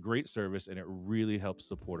 This is a great service and it really helps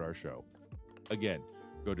support our show. Again,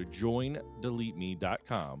 go to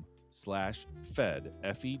joindeleteme.com/Fed,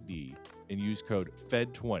 FED, and use code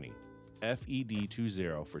FED20.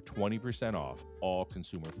 FED20 for 20% off all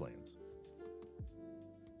consumer plans.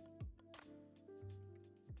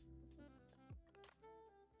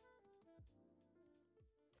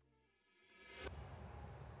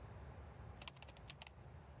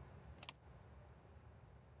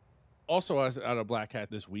 Also, out of Black Hat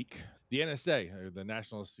this week, the NSA, or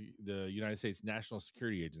the United States National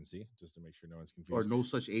Security Agency, just to make sure no one's confused. Or no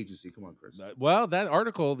such agency. Come on, Chris. The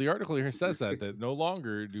article here says that no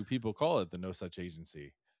longer do people call it the No Such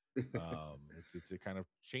Agency. It's a kind of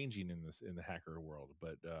changing in the hacker world,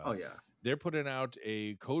 but they're putting out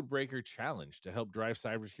a code breaker challenge to help drive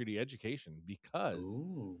cybersecurity education because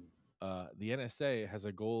the NSA has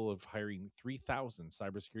a goal of hiring 3,000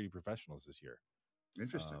 cybersecurity professionals this year.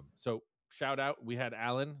 Interesting. So shout out, we had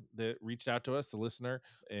Alan that reached out to us, the listener,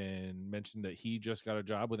 and mentioned that he just got a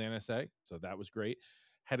job with NSA. So that was great.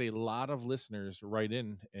 Had a lot of listeners write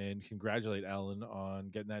in and congratulate Alan on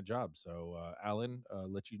getting that job. So Alan,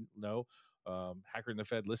 let you know, Hacker and the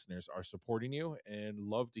Fed listeners are supporting you and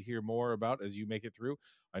love to hear more about as you make it through.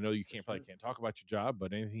 I know you can't talk about your job,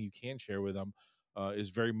 but anything you can share with them is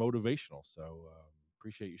very motivational. So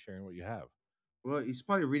appreciate you sharing what you have. Well, he's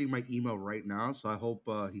probably reading my email right now, so I hope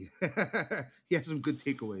he he has some good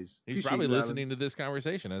takeaways. He's Appreciate probably you, Alan. listening to this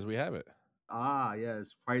conversation as we have it. Ah,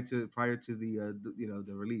 yes, prior to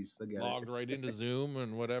the release. I get Logged it. right into Zoom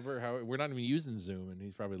and whatever. How we're not even using Zoom, and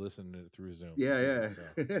he's probably listening to it through Zoom. Yeah, So.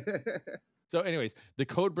 yeah. So, anyways, the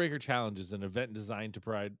Codebreaker Challenge is an event designed to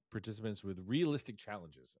provide participants with realistic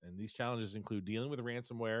challenges. And these challenges include dealing with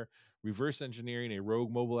ransomware, reverse engineering a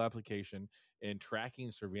rogue mobile application, and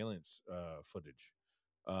tracking surveillance footage.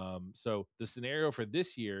 So, the scenario for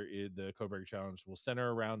this year, the Codebreaker Challenge, will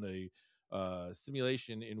center around a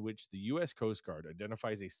simulation in which the U.S. Coast Guard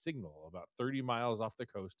identifies a signal about 30 miles off the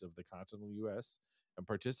coast of the continental U.S., and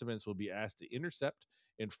participants will be asked to intercept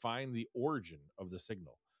and find the origin of the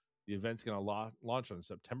signal. The event's going to launch on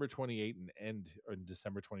September 28th and end on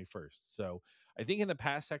December 21st. So I think in the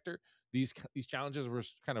past sector, these challenges were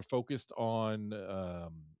kind of focused on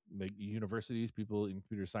like universities, people in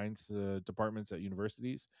computer science departments at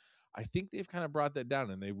universities. I think they've kind of brought that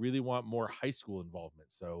down, and they really want more high school involvement.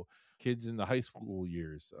 So kids in the high school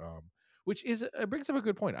years, which is brings up a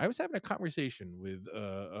good point. I was having a conversation with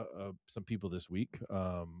some people this week,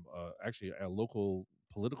 actually a local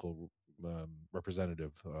political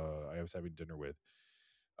representative I was having dinner with,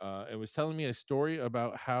 and was telling me a story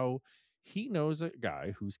about how he knows a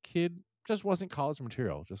guy whose kid just wasn't college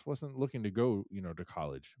material, just wasn't looking to go, to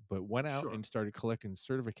college, but went out Sure. and started collecting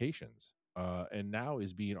certifications, and now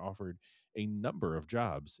is being offered a number of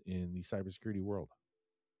jobs in the cybersecurity world.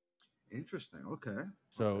 Interesting. Okay.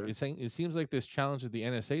 So Okay. it seems like this challenge that the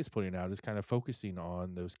NSA is putting out is kind of focusing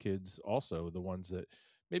on those kids, also the ones that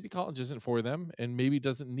maybe college isn't for them, and maybe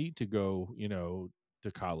doesn't need to go,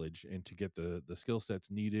 to college and to get the skill sets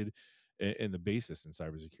needed and the basis in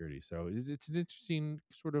cybersecurity. So it's an interesting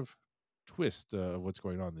sort of twist of what's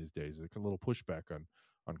going on these days. Like a little pushback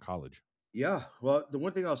on college. Yeah. Well, the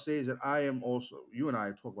one thing I'll say is that I am also, you and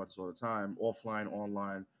I talk about this all the time, offline,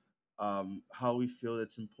 online, how we feel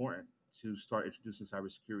it's important to start introducing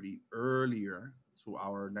cybersecurity earlier to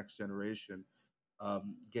our next generation,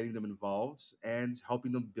 getting them involved and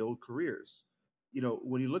helping them build careers.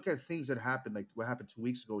 When you look at things that happened, like what happened 2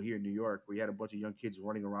 weeks ago here in New York, where you had a bunch of young kids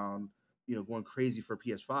running around, going crazy for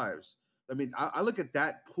PS5s. I mean, I look at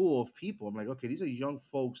that pool of people. I'm like, okay, these are young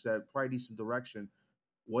folks that probably need some direction.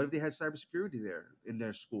 What if they had cybersecurity there in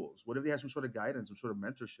their schools? What if they had some sort of guidance, some sort of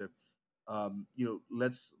mentorship?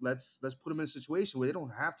 Let's put them in a situation where they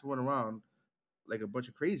don't have to run around like a bunch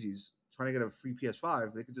of crazies trying to get a free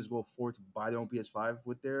PS5. They could just go afford to buy their own PS5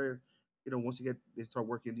 with their, once they start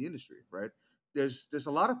working in the industry, right? There's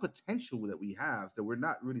a lot of potential that we have that we're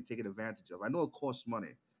not really taking advantage of. I know it costs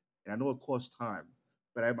money, and I know it costs time,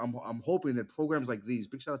 but I'm hoping that programs like these.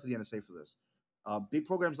 Big shout out to the NSA for this. Big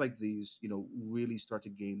programs like these, really start to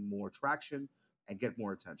gain more traction and get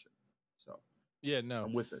more attention. So Yeah, no.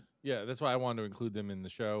 I'm with it. Yeah, that's why I wanted to include them in the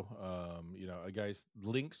show. Guys,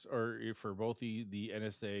 links are for both the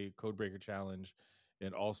NSA Codebreaker Challenge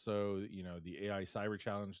and also, the AI Cyber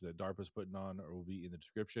Challenge that DARPA's putting on, or will be in the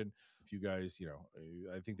description. If you guys,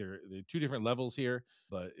 I think they're two different levels here,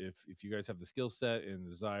 but if you guys have the skill set and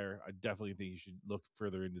desire, I definitely think you should look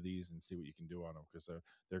further into these and see what you can do on them, because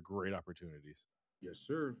they're great opportunities. Yes,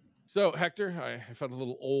 sir. So, Hector, I felt a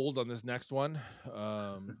little old on this next one.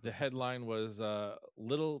 The headline was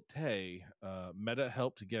Little Tay, Meta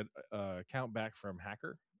helped to get account back from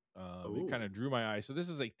hacker. It kind Oh. of drew my eye. So this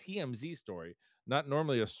is a TMZ story, not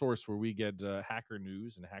normally a source where we get hacker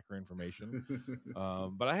news and hacker information.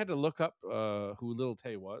 But I had to look up who Little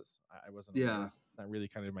Tay was. I wasn't Yeah. aware. It's not really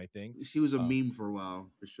kind of my thing. She was a meme for a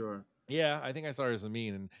while, for sure. Yeah, I think I saw her as a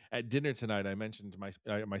meme. And at dinner tonight, I mentioned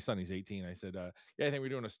to my son, he's 18. I said, "Yeah, I think we're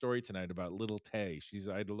doing a story tonight about Little Tay.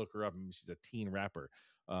 I had to look her up, and she's a teen rapper."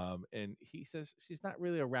 And he says she's not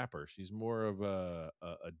really a rapper. She's more of a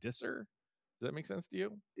disser. Does that make sense to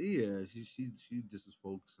you? Yeah, she disses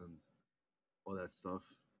folks and all that stuff.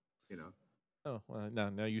 You know. Oh, well,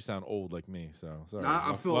 now you sound old like me. So sorry.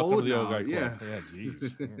 I feel Welcome old to the now. old guy Yeah. club. Yeah,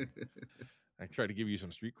 jeez. I tried to give you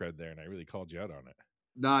some street cred there, and I really called you out on it.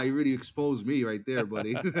 Nah, you really exposed me right there,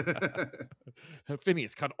 buddy.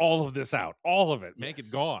 Phineas, cut all of this out. All of it. Make it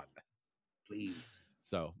Yes. gone. Please.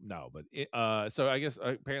 So no, but so I guess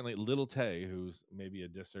apparently Little Tay, who's maybe a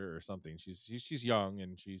disser or something, she's young,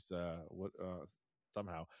 and she's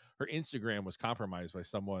somehow her Instagram was compromised by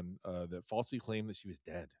someone that falsely claimed that she was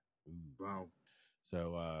dead. Ooh. Wow.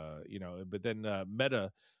 So but then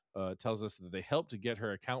Meta tells us that they helped to get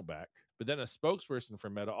her account back. But then a spokesperson for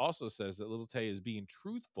Meta also says that Little Tay is being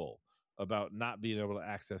truthful about not being able to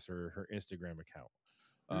access her Instagram account.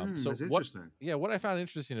 So That's interesting. what I found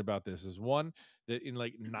interesting about this is one that in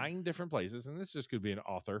like 9 different places, and this just could be an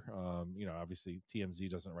author. Obviously TMZ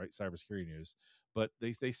doesn't write cybersecurity news, but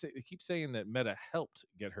they keep saying that Meta helped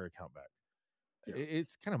get her account back. Yeah.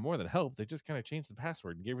 It's kind of more than help. They just kind of changed the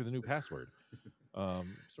password and gave her the new password.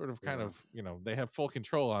 Sort of kind Yeah. of, they have full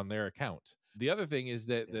control on their account. The other thing is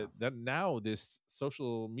that Yeah. that now this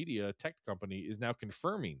social media tech company is now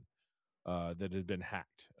confirming that it had been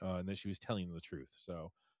hacked and that she was telling the truth.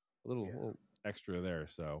 So a little extra there.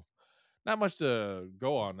 So not much to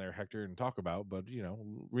go on there, Hector, and talk about, but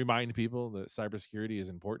remind people that cybersecurity is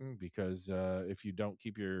important because if you don't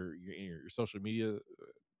keep your social media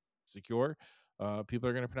secure, people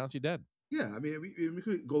are going to pronounce you dead. Yeah, I mean, we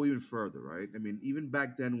could go even further, right? I mean, even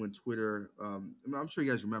back then when Twitter, I'm sure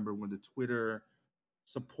you guys remember when the Twitter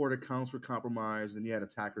support accounts were compromised and you had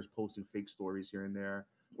attackers posting fake stories here and there,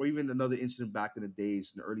 or even another incident back in the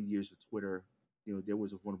days, in the early years of Twitter, there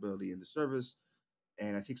was a vulnerability in the service,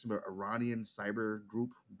 and I think some Iranian cyber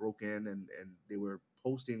group broke in and they were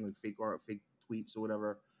posting like fake tweets or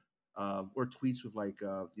whatever, or tweets with like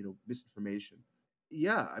misinformation.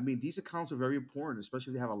 Yeah, I mean these accounts are very important,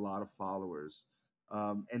 especially if they have a lot of followers,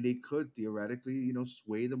 and they could theoretically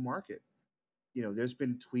sway the market. There's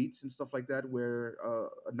been tweets and stuff like that where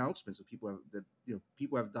announcements of people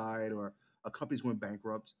have died or a company's going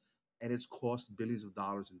bankrupt, and it's cost billions of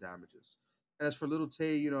dollars in damages. And as for little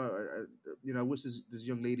Tay, I wish this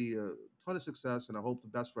young lady a ton of success, and I hope the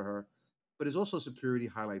best for her. But it's also a security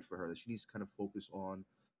highlight for her that she needs to kind of focus on,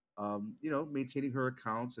 maintaining her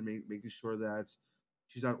accounts and making sure that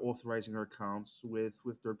she's not authorizing her accounts with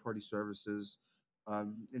third party services,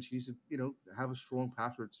 and she needs to have a strong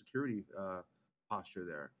password security posture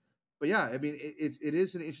there. But yeah, I mean, it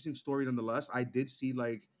is an interesting story nonetheless. I did see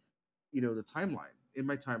like the timeline in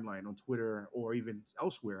my timeline on Twitter or even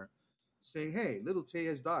elsewhere saying, "Hey, little Tay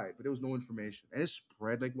has died," but there was no information, and it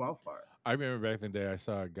spread like wildfire. I remember back in the day, I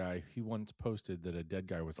saw a guy. He once posted that a dead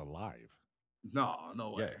guy was alive. No,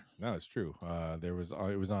 no Yeah, way. no, it's true. There was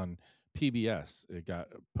it was on PBS. It got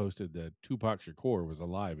posted that Tupac Shakur was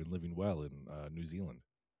alive and living well in New Zealand.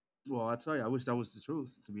 Well, I tell you, I wish that was the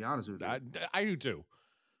truth. To be honest with you, I do too.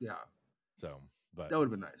 yeah, So, but that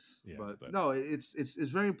would have been nice. yeah, But but no, it's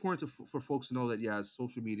very important for folks to know that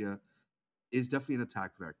social media is definitely an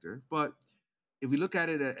attack vector. But if we look at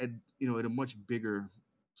it at a much bigger,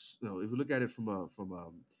 if we look at it from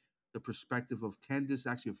the perspective of can this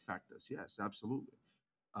actually affect us? Yes, absolutely.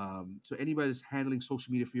 So anybody that's handling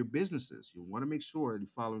social media for your businesses, you want to make sure that you're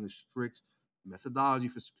following a strict methodology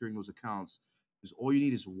for securing those accounts. Because all you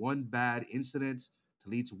need is one bad incident to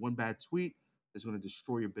lead to one bad tweet that's going to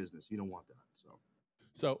destroy your business. You don't want that.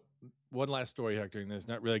 So one last story, Hector, and it's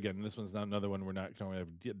not really again. This one's not another one we're not going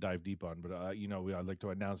to dive deep on, but I'd like to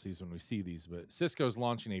announce these when we see these. But Cisco's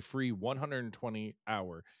launching a free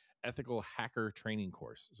 120-hour ethical hacker training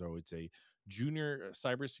course. So it's a junior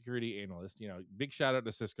cybersecurity analyst. Big shout out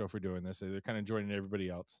to Cisco for doing this. They're kind of joining everybody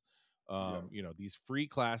else. These free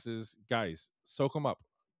classes, guys, soak them up,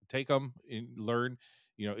 take them, and learn.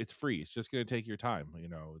 It's free. It's just going to take your time.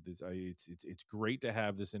 It's great to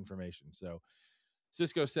have this information. So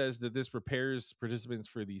Cisco says that this prepares participants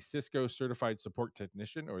for the Cisco Certified Support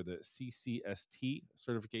Technician, or the CCST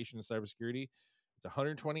certification in cybersecurity. It's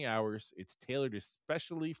 120 hours. It's tailored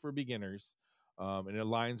especially for beginners, and it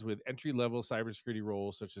aligns with entry-level cybersecurity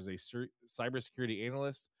roles such as a cybersecurity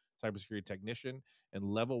analyst, cybersecurity technician, and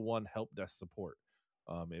level 1 help desk support.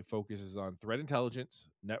 It focuses on threat intelligence,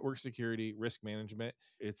 network security, risk management.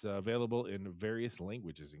 It's available in various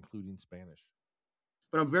languages, including Spanish.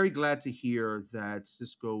 But I'm very glad to hear that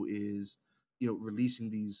Cisco is, releasing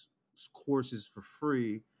these courses for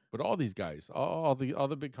free. But all these guys, all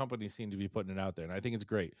the big companies seem to be putting it out there, and I think it's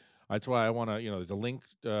great. That's why I want to, there's a link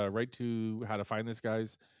right to how to find this,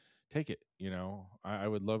 guys. Take it. I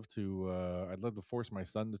would love to. I'd love to force my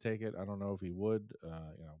son to take it. I don't know if he would,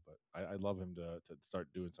 but I'd love him to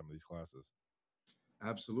start doing some of these classes.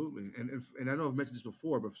 Absolutely, and I know I've mentioned this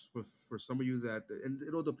before, but for some of you that, and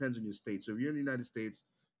it all depends on your state. So if you're in the United States,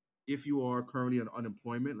 if you are currently on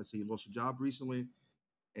unemployment, let's say you lost your job recently,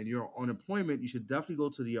 and you're on unemployment, you should definitely go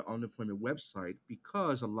to the unemployment website,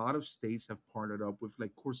 because a lot of states have partnered up with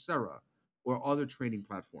like Coursera or other training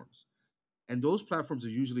platforms. And those platforms are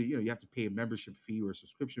usually, you have to pay a membership fee or a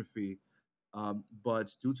subscription fee.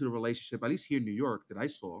 But due to the relationship, at least here in New York that I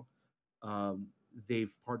saw, um,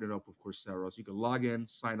 they've partnered up with Coursera. So you can log in,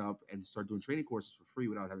 sign up, and start doing training courses for free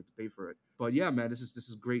without having to pay for it. But yeah, man, this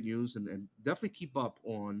is great news, and definitely keep up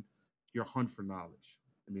on your hunt for knowledge.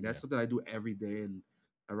 I mean, that's something I do every day, and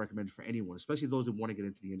I recommend for anyone, especially those that want to get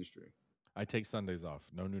into the industry. I take Sundays off.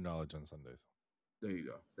 No new knowledge on Sundays. There you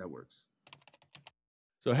go. That works.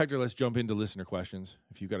 So, Hector, let's jump into listener questions.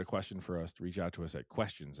 If you've got a question for us, reach out to us at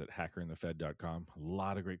questions@hackerinthefed.com. A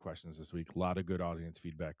lot of great questions this week. A lot of good audience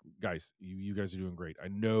feedback. Guys, you guys are doing great. I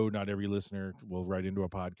know not every listener will write into a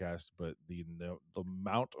podcast, but the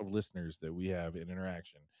amount of listeners that we have in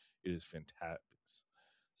interaction, it is fantastic.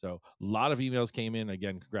 So, a lot of emails came in.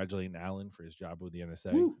 Again, congratulating Alan for his job with the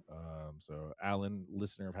NSA. Woo. So, Alan,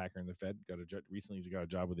 listener of Hacker in the Fed, recently got a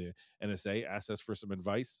job with the NSA, asked us for some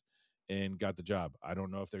advice and got the job. I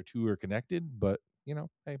don't know if they're two are connected, but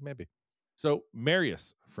hey, maybe. So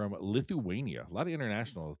Marius from Lithuania, a lot of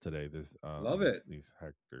internationals today. Love it. These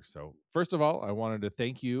Hector. So first of all, I wanted to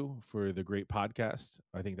thank you for the great podcast.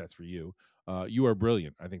 I think that's for you. You are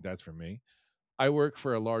brilliant. I think that's for me. I work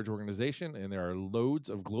for a large organization, and there are loads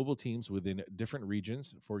of global teams within different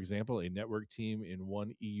regions. For example, a network team in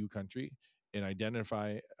one EU country, an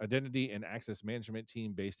identity and access management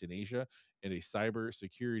team based in Asia, and a cyber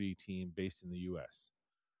security team based in the US.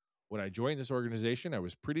 When I joined this organization, I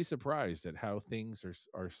was pretty surprised at how things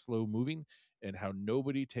are slow moving and how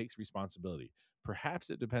nobody takes responsibility. Perhaps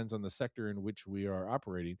it depends on the sector in which we are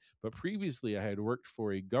operating, but previously I had worked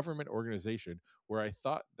for a government organization where I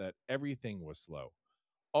thought that everything was slow.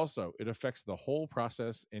 Also, it affects the whole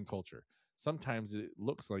process and culture. Sometimes it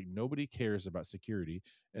looks like nobody cares about security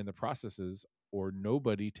and the processes, or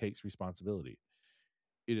nobody takes responsibility.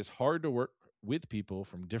 It is hard to work with people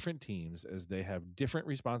from different teams as they have different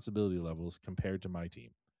responsibility levels compared to my team.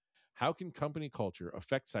 How can company culture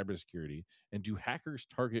affect cybersecurity, and do hackers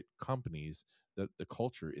target companies that the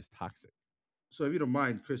culture is toxic? So if you don't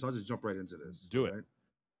mind, Chris, I'll just jump right into this. Do All it. right.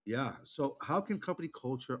 Yeah. So how can company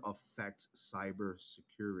culture affect cyber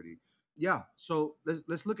security? Yeah. So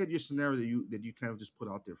let's look at your scenario that you kind of just put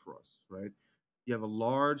out there for us, right? You have a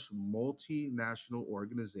large multinational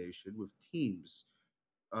organization with teams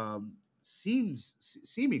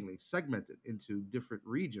seemingly segmented into different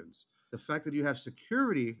regions. The fact that you have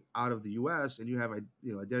security out of the U.S. and you have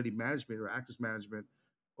identity management or access management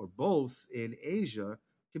or both in Asia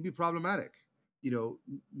can be problematic.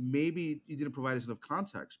 Maybe you didn't provide us enough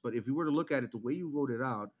context, but if we were to look at it the way you wrote it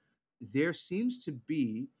out, there seems to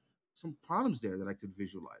be some problems there that I could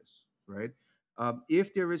visualize. Right?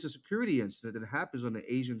 If there is a security incident that happens on the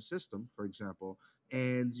Asian system, for example,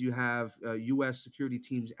 and you have U.S. security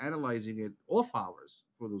teams analyzing it off hours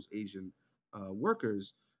for those Asian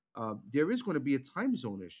workers, there is going to be a time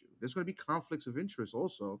zone issue. There's going to be conflicts of interest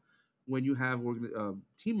also when you have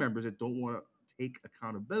team members that don't want to take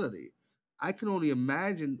accountability. I can only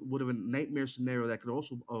imagine what of a nightmare scenario that could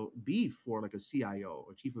also be for like a CIO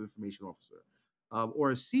or chief of information officer,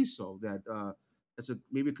 or a CISO that's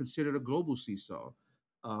maybe considered a global CISO,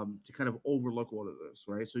 to kind of overlook all of this,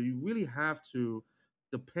 right? So you really have to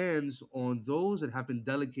depends on those that have been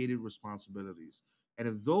delegated responsibilities. And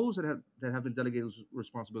if those that have been delegated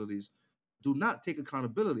responsibilities do not take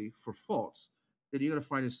accountability for faults, then you're going to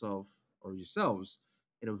find yourself or yourselves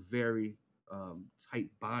in a very tight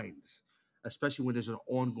bind, especially when there's an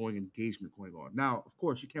ongoing engagement going on. Now, of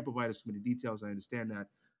course, you can't provide us so many details. I understand that,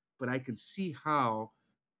 but I can see how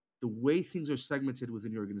the way things are segmented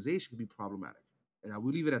within your organization can be problematic, and I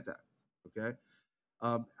will leave it at that. Okay.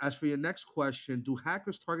 As for your next question, do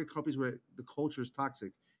hackers target companies where the culture is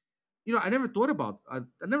toxic? I never thought about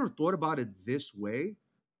it this way,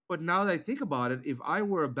 but now that I think about it, if I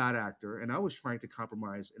were a bad actor and I was trying to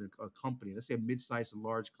compromise in a company, let's say a mid-sized and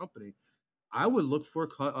large company, I would look for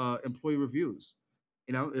employee reviews.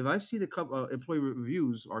 If I see the employee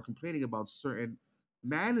reviews are complaining about certain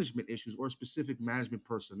management issues or specific management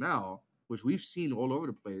personnel, which we've seen all over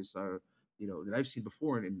the place, that I've seen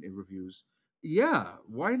before in reviews, yeah,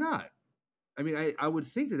 why not? I mean, I would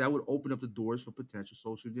think that would open up the doors for potential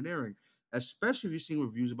social engineering, especially if you're seeing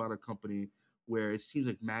reviews about a company where it seems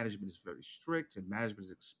like management is very strict and management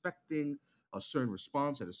is expecting a certain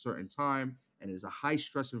response at a certain time and it's a high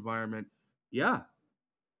stress environment. Yeah,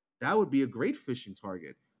 that would be a great phishing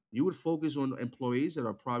target. You would focus on employees that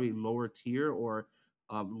are probably lower tier or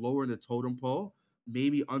lower in the totem pole,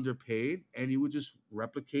 maybe underpaid, and you would just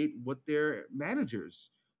replicate what their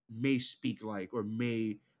managers may speak like or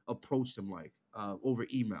may approach them like over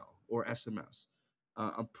email or SMS.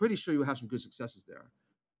 I'm pretty sure you'll have some good successes there.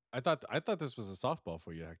 I thought this was a softball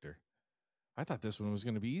for you, Hector. I thought this one was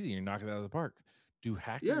going to be easy. You're knocking it out of the park. Do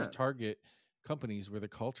hackers Yeah. target companies where the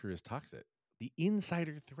culture is toxic? The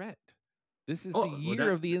insider threat. This is the Oh, well,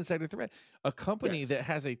 year of the insider threat. A company yes. that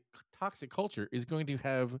has a toxic culture is going to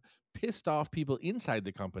have pissed off people inside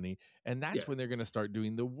the company, and Yeah. that's when they're going to start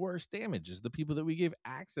doing the worst damage. Is the people that we give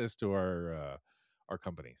access to our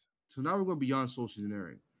companies. So now we're going beyond social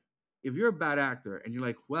engineering. If you're a bad actor and you're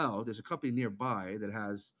like, well, there's a company nearby that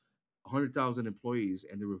has 100,000 employees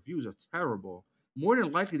and the reviews are terrible, more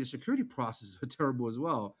than likely the security processes are terrible as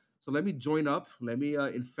well. So let me join up, let me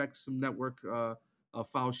infect some network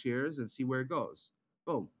file shares and see where it goes.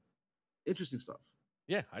 Boom. Interesting stuff.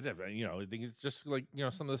 Yeah, I definitely, I think it's just like,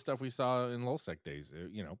 some of the stuff we saw in LulzSec days.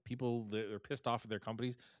 People that are pissed off at their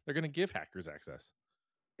companies, they're going to give hackers access.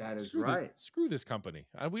 That is right. Screw this company.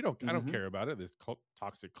 I don't Mhm. care about it. This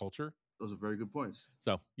toxic culture. Those are very good points.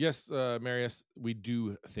 So yes, Marius, we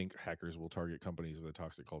do think hackers will target companies with a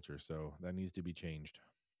toxic culture. So that needs to be changed.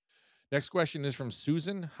 Next question is from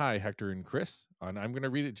Susan. Hi, Hector and Chris. And I'm going to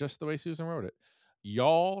read it just the way Susan wrote it.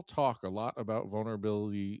 Y'all talk a lot about vulnerable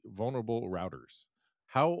routers.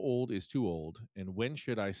 How old is too old? And when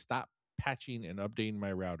should I stop patching and updating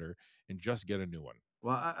my router and just get a new one?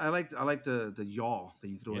 Well, I like the yaw that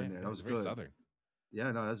you threw Yeah, in there. That was very good. southern.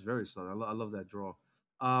 Yeah, no, that's very solid. I love that draw.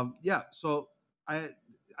 Yeah, so I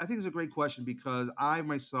I think it's a great question because I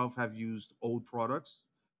myself have used old products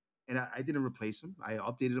and I didn't replace them. I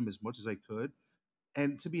updated them as much as I could.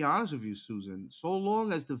 And to be honest with you, Susan, so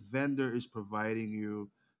long as the vendor is providing you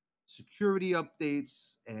security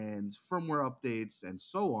updates and firmware updates and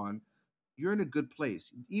so on, you're in a good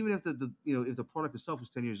place. Even if if the product itself is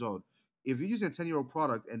 10 years old, if you're using a 10-year-old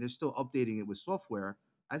product and they're still updating it with software,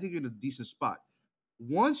 I think you're in a decent spot.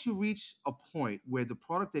 Once you reach a point where the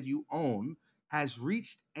product that you own has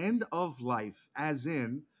reached end of life, as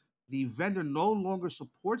in the vendor no longer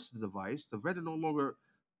supports the device, the vendor no longer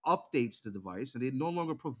updates the device, and they no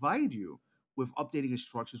longer provide you with updating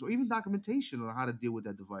instructions or even documentation on how to deal with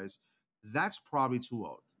that device, that's probably too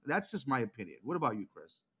old. That's just my opinion. What about you,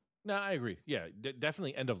 Chris? No, I agree. Yeah,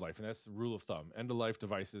 definitely end of life, and that's the rule of thumb. End of life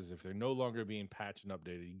devices, if they're no longer being patched and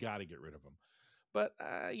updated, you got to get rid of them. But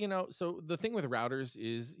so the thing with routers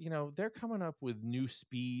is, they're coming up with new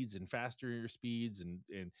speeds and faster speeds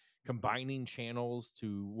and combining channels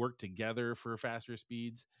to work together for faster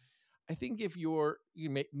speeds. I think if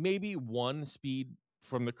maybe one speed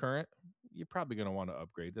from the current, you're probably going to want to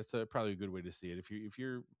upgrade. That's probably a good way to see it. If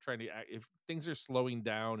you're trying to if things are slowing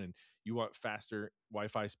down and you want faster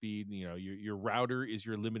Wi-Fi speed, your router is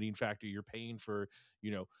your limiting factor. You're paying for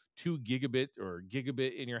 2 gigabit or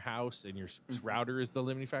gigabit in your house, and your Mhm. router is the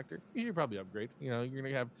limiting factor. You should probably upgrade. You're going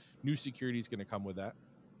to have new security is going to come with that.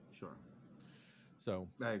 Sure. So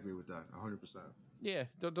I agree with that 100%. yeah,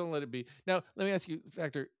 don't let it be. Now, let me ask you,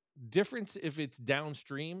 Factor, difference if it's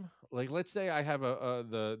downstream. Like, let's say I have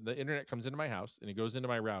the internet comes into my house and it goes into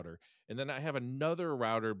my router, and then I have another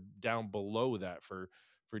router down below that for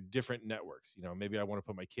different networks. Maybe I want to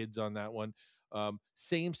put my kids on that one.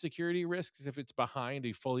 Same security risks if it's behind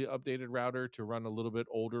a fully updated router to run a little bit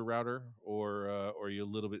older router, or are you a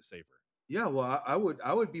little bit safer? Yeah, well, I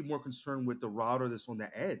would be more concerned with the router that's on the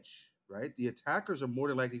edge, right? The attackers are more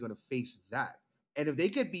than likely going to face that. And if they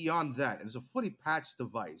get beyond that and it's a fully patched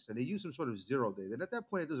device and they use some sort of 0 day, then at that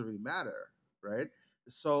point it doesn't really matter, right?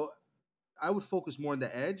 So I would focus more on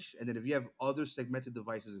the edge, and then if you have other segmented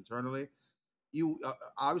devices internally, you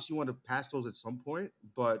obviously want to pass those at some point,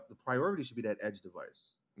 but the priority should be that edge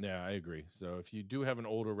device. Yeah, I agree. So if you do have an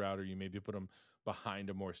older router, you maybe put them behind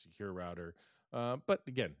a more secure router. But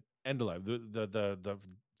again, end of life. The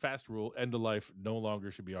fast rule: end of life no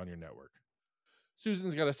longer should be on your network.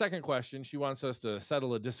 Susan's got a second question. She wants us to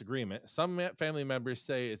settle a disagreement. Some family members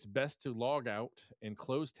say it's best to log out and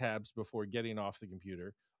close tabs before getting off the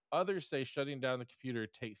computer. Others say shutting down the computer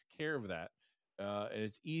takes care of that, and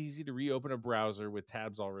it's easy to reopen a browser with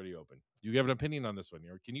tabs already open. Do you have an opinion on this one,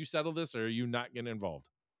 or can you settle this, or are you not getting involved?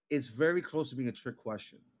 It's very close to being a trick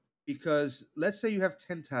question because let's say you have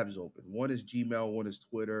 10 tabs open. One is Gmail, one is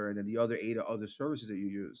Twitter, and then the other 8 are other services that you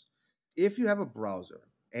use. If you have a browser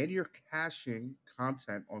and you're caching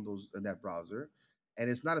content on those in that browser, and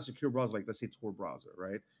it's not a secure browser like let's say Tor browser,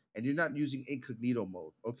 right? And you're not using incognito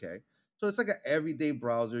mode, okay? So it's like an everyday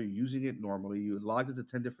browser, you're using it normally. You logged into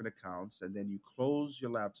 10 different accounts, and then you close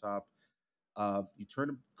your laptop, you turn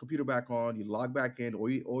the computer back on, you log back in,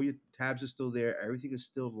 all your tabs are still there, everything is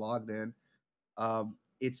still logged in.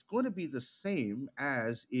 It's going to be the same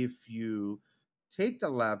as if you take the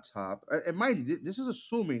laptop, and mind you, this is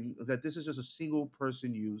assuming that this is just a single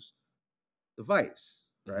person use device,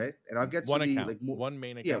 right? And I'll get to One the account, like more, one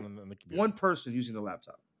main yeah, account on the computer. one person using the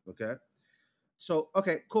laptop, okay? So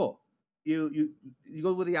okay, cool. You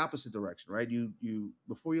go with the opposite direction, right? You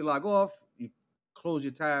before you log off, you close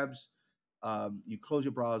your tabs, you close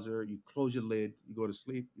your browser, you close your lid, you go to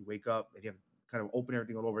sleep, you wake up, and you have to kind of open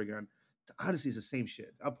everything all over again. Honestly, it's the same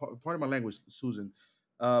shit. Part of my language, Susan,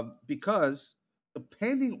 because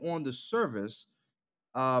depending on the service,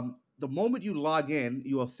 the moment you log in,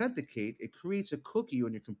 you authenticate, it creates a cookie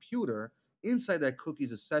on your computer. Inside that cookie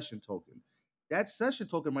is a session token. That session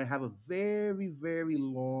token might have a very, very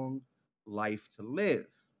long life to live,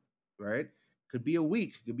 right? Could be a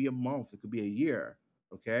week, it could be a month, it could be a year.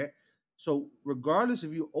 Okay. So, regardless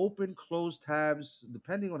if you open, close tabs,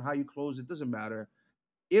 depending on how you close, it doesn't matter.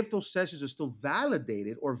 If those sessions are still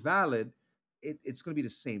validated or valid, it's going to be the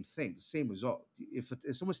same thing, the same result. If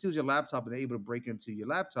someone steals your laptop and they're able to break into your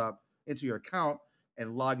laptop, into your account,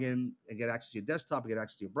 and log in and get access to your desktop and get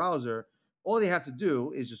access to your browser, all they have to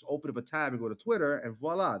do is just open up a tab and go to Twitter, and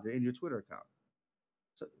voila, they're in your Twitter account.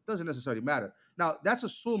 So it doesn't necessarily matter. Now, that's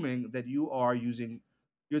assuming that you're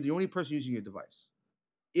the only person using your device.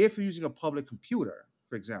 If you're using a public computer,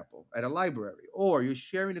 for example, at a library, or you're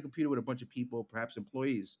sharing a computer with a bunch of people, perhaps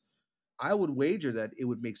employees, I would wager that it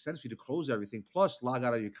would make sense for you to close everything, plus log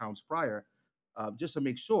out of your accounts prior, just to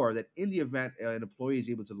make sure that in the event an employee is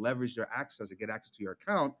able to leverage their access and get access to your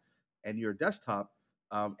account and your desktop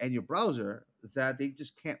and your browser, that they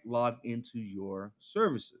just can't log into your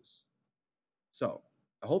services. So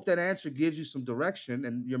I hope that answer gives you some direction,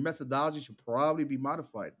 and your methodology should probably be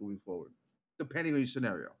modified moving forward, depending on your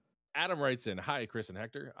scenario. Adam writes in, "Hi, Chris and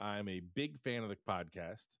Hector. I'm a big fan of the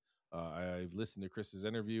podcast. I've listened to Chris's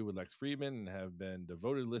interview with Lex Friedman and have been a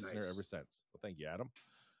devoted listener Nice. ever since. Well, thank you, Adam.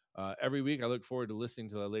 Every week, I look forward to listening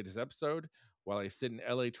to the latest episode while I sit in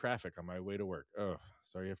LA traffic on my way to work. Oh,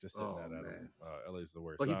 sorry you have to sit in Oh that, Adam. man. LA's the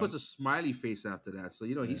worst. But he puts a smiley face after that, so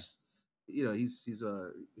Yeah. he's he's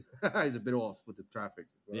a bit off with the traffic.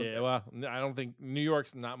 But Yeah, okay. well, I don't think New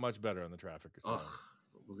York's not much better on the traffic. So. Ugh,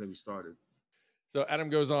 we're gonna be started. So Adam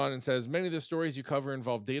goes on and says, many of the stories you cover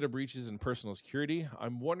involve data breaches and personal security.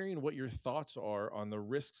 I'm wondering what your thoughts are on the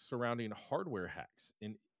risks surrounding hardware hacks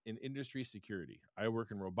in industry security. I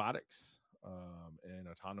work in robotics and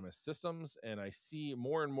autonomous systems, and I see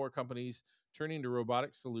more and more companies turning to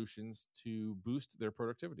robotic solutions to boost their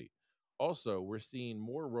productivity. Also, we're seeing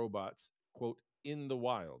more robots, quote, in the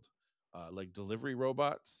wild, like delivery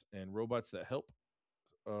robots and robots that help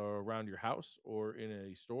around your house or in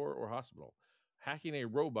a store or hospital. Hacking a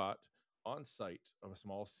robot on site of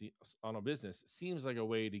a on a business seems like a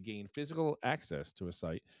way to gain physical access to a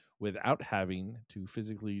site without having to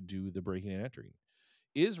physically do the breaking and entering.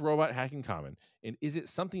 Is robot hacking common, and is it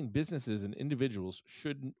something businesses and individuals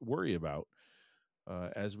shouldn't worry about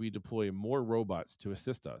as we deploy more robots to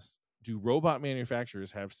assist us? Do robot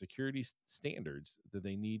manufacturers have security standards that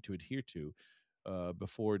they need to adhere to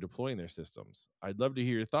before deploying their systems? I'd love to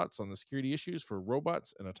hear your thoughts on the security issues for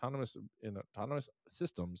robots and autonomous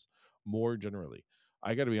systems more generally.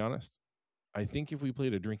 I got to be honest. I think if we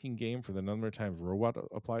played a drinking game for the number of times robot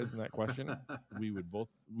applies in that question,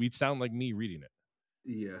 we'd sound like me reading it.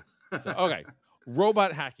 Yeah. So, okay.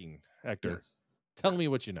 Robot hacking, Hector. Yes. Tell me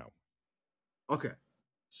what you know. Okay.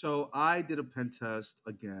 So I did a pen test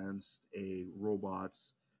against a robot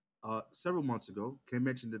several months ago. Can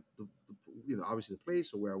mention obviously the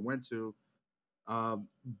place or where I went to.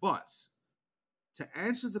 But to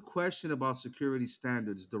answer the question about security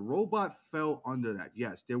standards, the robot fell under that.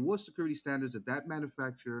 Yes, there was security standards that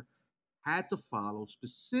manufacturer had to follow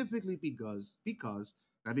specifically because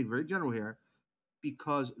I'm being very general here,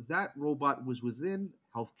 because that robot was within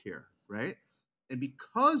healthcare, right? And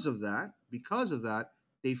because of that,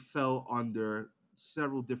 they fell under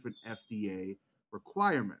several different FDA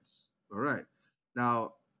requirements. All right.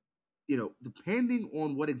 Now, depending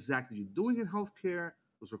on what exactly you're doing in healthcare,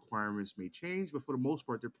 those requirements may change, but for the most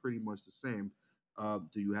part, they're pretty much the same.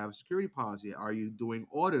 Do you have a security policy? Are you doing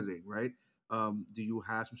auditing, right? Do you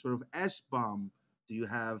have some sort of SBOM? Do you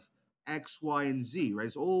have X, Y, and Z, right?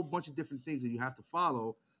 It's a whole bunch of different things that you have to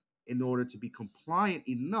follow in order to be compliant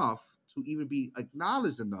enough to even be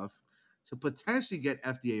acknowledged enough to potentially get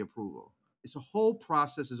FDA approval. It's a whole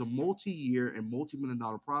process, it's a multi-year and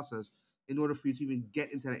multi-million-dollar process in order for you to even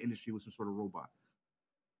get into that industry with some sort of robot.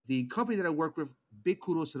 The company that I work with, big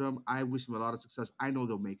kudos to them. I wish them a lot of success. I know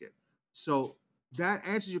they'll make it. So that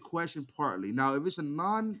answers your question partly. Now, if it's a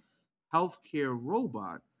non-healthcare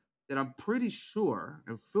robot, then I'm pretty sure,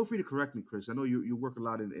 and feel free to correct me, Chris. I know you work a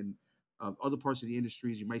lot in other parts of the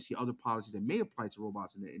industries. You might see other policies that may apply to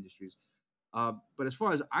robots in the industries. But as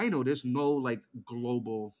far as I know, there's no like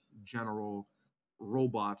global general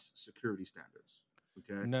robots security standards.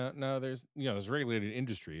 Okay. No, there's regulated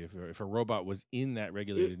industry. If a robot was in that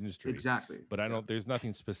regulated industry, Exactly. But I don't. There's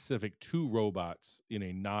nothing specific to robots in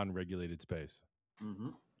a non-regulated space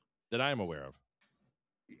that I'm aware of.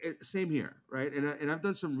 Same here, right? And I've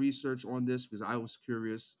done some research on this because I was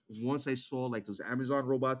curious. Once I saw like those Amazon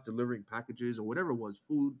robots delivering packages or whatever it was,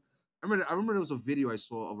 food. I remember there was a video I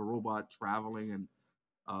saw of a robot traveling, and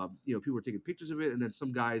People were taking pictures of it, and then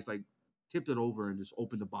some guys like tipped it over and just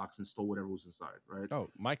opened the box and stole whatever was inside, right? Oh,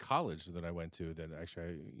 my college that I went to, that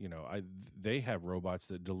actually, they have robots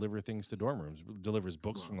that deliver things to dorm rooms, delivers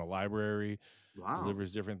books from the library, Wow.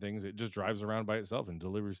 delivers different things. It just drives around by itself and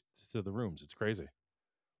delivers to the rooms. It's crazy.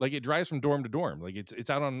 Like, it drives from dorm to dorm. Like, it's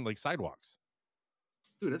out on like sidewalks.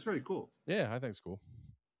 Dude, that's very cool. Yeah, I think it's cool.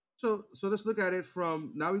 So let's look at it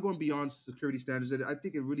from now. We're going beyond security standards, and I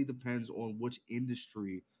think it really depends on which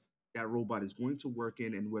industry that robot is going to work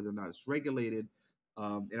in and whether or not it's regulated.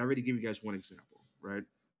 And I already give you guys one example, right?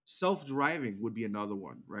 Self-driving would be another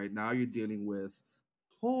one, right? Now you're dealing with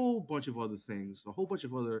a whole bunch of other things, a whole bunch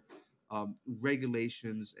of other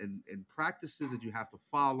regulations and practices that you have to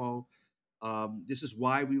follow. This is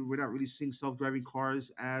why we're not really seeing self-driving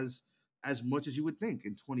cars as much as you would think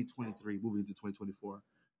in 2023, moving into 2024,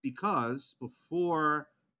 because before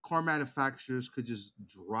car manufacturers could just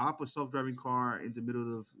drop a self-driving car in the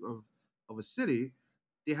middle of a city,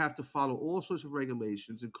 they have to follow all sorts of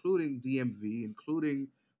regulations, including DMV, including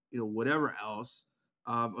whatever else.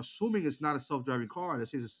 Assuming it's not a self-driving car, that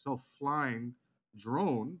says it's a self-flying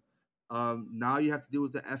drone. Now you have to deal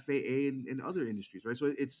with the FAA and other industries, right?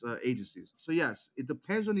 So it's agencies. So yes, it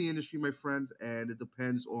depends on the industry, my friend, and it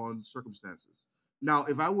depends on circumstances. Now,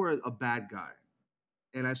 if I were a bad guy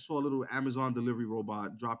and I saw a little Amazon delivery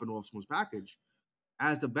robot dropping off someone's package,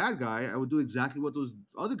 as the bad guy, I would do exactly what those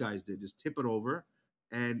other guys did: just tip it over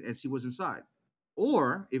and see what's inside.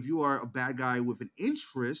 Or if you are a bad guy with an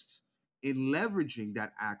interest in leveraging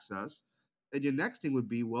that access, then your next thing would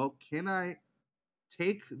be, well, can I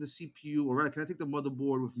take the CPU, or rather, can I take the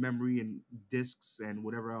motherboard with memory and disks and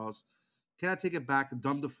whatever else? Can I take it back,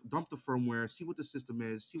 dump the firmware, see what the system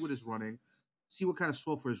is, see what is running, see what kind of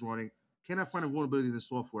software is running? Can I find a vulnerability in the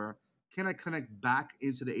software? Can I connect back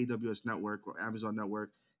into the AWS network or Amazon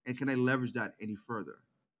network, and can I leverage that any further?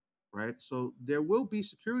 Right. So there will be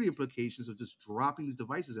security implications of just dropping these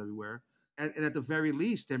devices everywhere, and at the very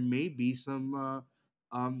least, there may be some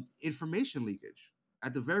information leakage.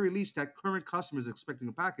 At the very least, that current customer is expecting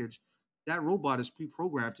a package, that robot is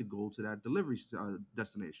pre-programmed to go to that delivery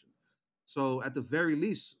destination. So at the very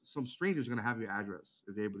least, some stranger's going to have your address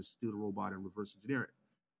if they're able to steal the robot and reverse engineer it.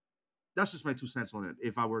 That's just my 2 cents on it.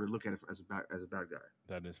 If I were to look at it as a bad guy.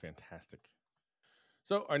 That is fantastic.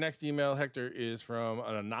 So our next email, Hector, is from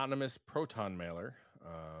an anonymous proton mailer.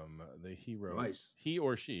 The hero, Nice. he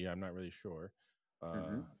or she, I'm not really sure,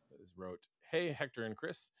 Mhm. wrote, "Hey, Hector and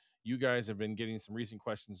Chris, you guys have been getting some recent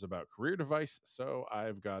questions about career device, so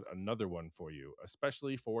I've got another one for you,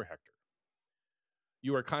 especially for Hector.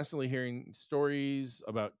 You are constantly hearing stories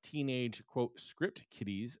about teenage, quote, script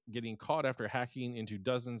kiddies getting caught after hacking into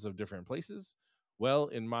dozens of different places. Well,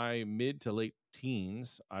 in my mid to late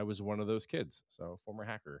teens, I was one of those kids. So, former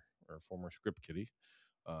hacker or former script kiddie.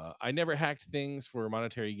 I never hacked things for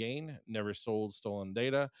monetary gain, never sold stolen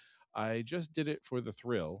data. I just did it for the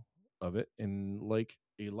thrill of it, and like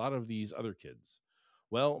a lot of these other kids.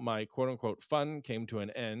 Well, my quote unquote fun came to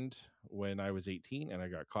an end when I was 18 and I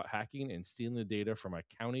got caught hacking and stealing the data from a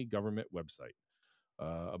county government website.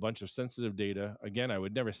 A bunch of sensitive data. Again, I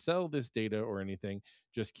would never sell this data or anything,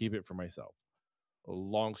 just keep it for myself. A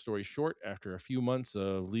long story short, after a few months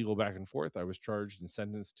of legal back and forth, I was charged and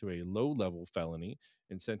sentenced to a low level felony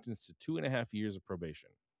and sentenced to 2.5 years of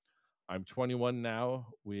probation. I'm 21 now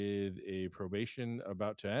with a probation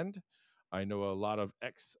about to end. I know a lot of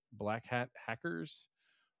ex black hat hackers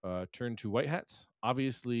turned to white hats.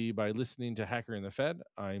 Obviously, by listening to Hacker in the Fed,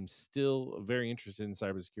 I'm still very interested in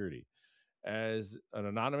cybersecurity. As an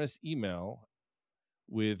anonymous email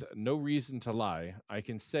with no reason to lie, I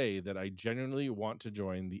can say that I genuinely want to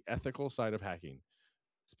join the ethical side of hacking,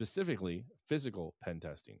 specifically physical pen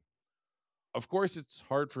testing. Of course, it's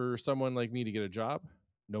hard for someone like me to get a job.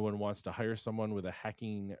 No one wants to hire someone with a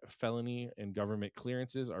hacking felony, and government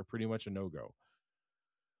clearances are pretty much a no go.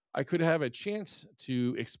 I could have a chance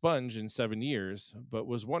to expunge in 7 years, but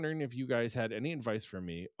was wondering if you guys had any advice for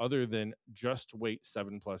me other than just wait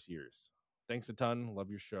 7+ years. Thanks a ton. Love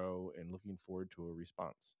your show and looking forward to a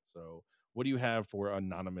response. So, what do you have for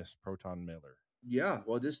anonymous proton mailer? Yeah,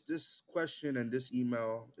 well, this question and this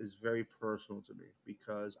email is very personal to me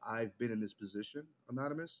because I've been in this position,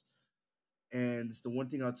 anonymous. And the one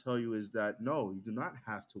thing I'll tell you is that no, you do not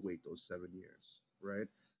have to wait those 7 years, right?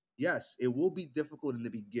 Yes, it will be difficult in the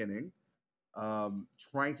beginning,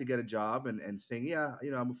 trying to get a job and saying, yeah,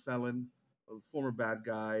 I'm a felon, a former bad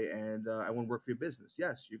guy, and I want to work for your business.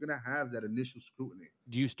 Yes, you're gonna have that initial scrutiny.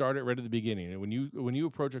 Do you start it right at the beginning? And when you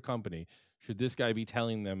approach a company, should this guy be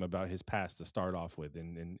telling them about his past to start off with?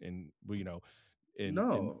 And well, and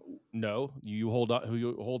No, no, you hold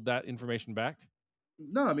that information back.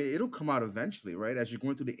 No, I mean it'll come out eventually, right? As you're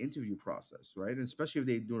going through the interview process, right? And especially if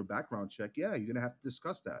they do a background check, yeah, you're gonna have to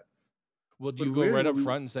discuss that. Well, do But you go really, right what up we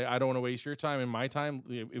front and say, "I don't want to waste your time and my time.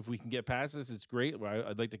 If we can get past this, it's great.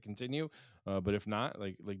 I'd like to continue. But if not,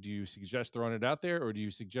 do you suggest throwing it out there, or do you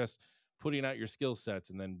suggest putting out your skill sets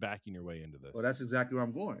and then backing your way into well, this?" that's exactly where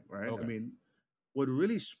I'm going, right? I Okay. mean, what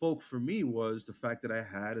really spoke for me was the fact that I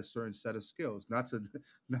had a certain set of skills. Not to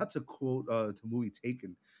not to quote the movie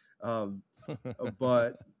Taken, um,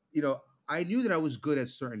 but you know, I knew that I was good at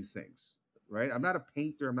certain things, right? I'm not a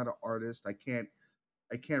painter. I'm not an artist. I can't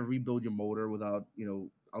rebuild your motor without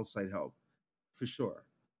outside help for sure.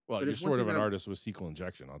 Well, But you're it's one sort thing of that an I'm. artist with SQL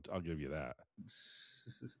injection. I'll give you that.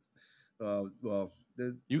 Well,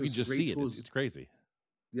 You can there's just great see it. It's, tools. it's crazy.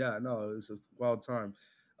 Yeah, no, it's a wild time.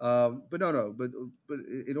 But no, but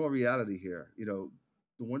in all reality here, the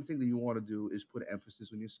one thing that you want to do is put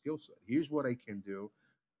emphasis on your skill set. Here's what I can do.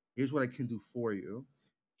 Here's what I can do for you.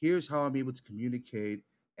 Here's how I'm able to communicate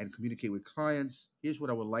and communicate with clients. Here's what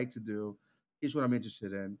I would like to do. Here's what I'm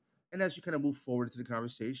interested in. And as you kind of move forward into the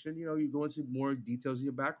conversation, you go into more details in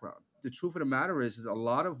your background. The truth of the matter is a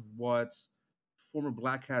lot of what former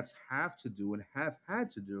black hats have to do and have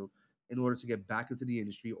had to do in order to get back into the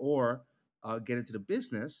industry or get into the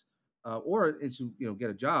business or into get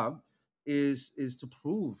a job is to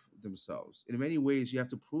prove themselves. In many ways, you have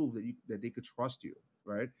to prove that they could trust you,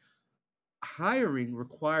 right? Hiring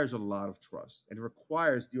requires a lot of trust and it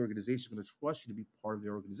requires the organization going to trust you to be part of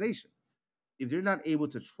their organization. If they're not able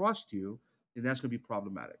to trust you, then that's going to be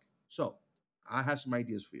problematic. So I have some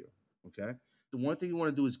ideas for you. Okay. The one thing you want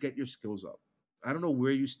to do is get your skills up. I don't know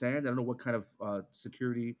where you stand. I don't know what kind of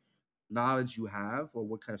security knowledge you have or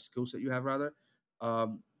what kind of skill set you have, rather.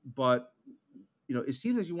 But it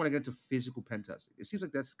seems like you want to get into physical pen testing. It seems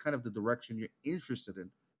like that's kind of the direction you're interested in.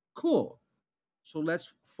 Cool. So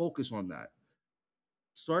let's focus on that.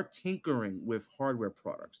 Start tinkering with hardware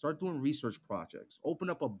products. Start doing research projects. Open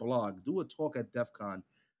up a blog. Do a talk at DEF CON.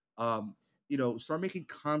 Um, start making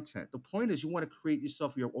content. The point is you want to create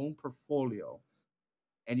yourself your own portfolio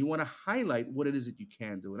and you want to highlight what it is that you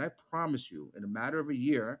can do. And I promise you, in a matter of a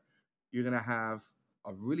year, you're going to have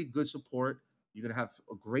a really good support. You're going to have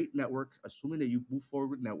a great network, assuming that you move forward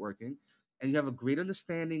with networking, and you have a great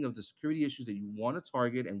understanding of the security issues that you want to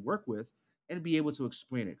target and work with and be able to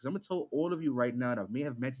explain it. Because I'm going to tell all of you right now, and I may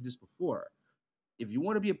have mentioned this before, if you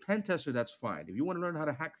want to be a pen tester, that's fine. If you want to learn how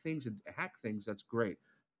to hack things, that's great.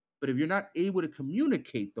 But if you're not able to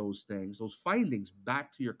communicate those things, those findings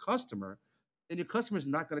back to your customer, then your customer is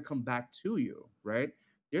not going to come back to you, right?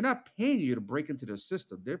 They're not paying you to break into their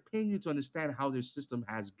system. They're paying you to understand how their system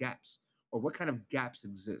has gaps or what kind of gaps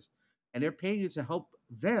exist. And they're paying you to help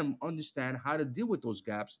them understand how to deal with those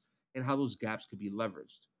gaps and how those gaps could be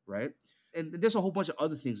leveraged, right? And there's a whole bunch of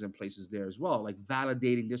other things in places there as well, like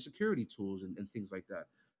validating their security tools and things like that.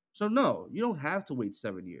 So no, you don't have to wait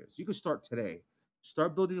 7 years. You can start today.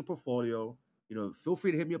 Start building a portfolio. Feel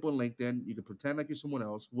free to hit me up on LinkedIn. You can pretend like you're someone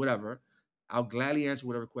else, whatever. I'll gladly answer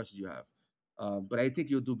whatever questions you have. But I think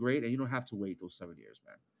you'll do great, and you don't have to wait those 7 years,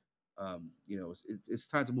 man. It's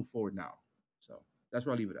time to move forward now. So that's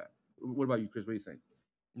where I'll leave it at. What about you, Chris? What do you think?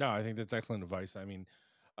 No, I think that's excellent advice. I mean,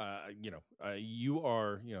 you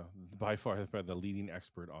are, by far the leading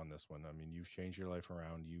expert on this one. I mean, you've changed your life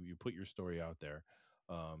around. You put your story out there.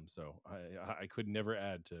 So I could never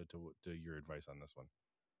add to your advice on this one.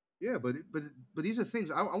 Yeah, but these are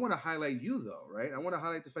things I want to highlight you though, right? I want to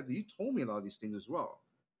highlight the fact that you told me a lot of these things as well.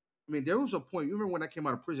 I mean, there was a point. You remember when I came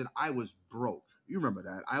out of prison, I was broke. You remember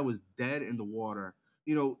that? I was dead in the water.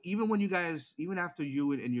 Even when you guys, even after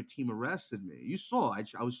you and your team arrested me, you saw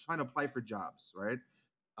I was trying to apply for jobs, right?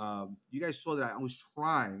 You guys saw that I was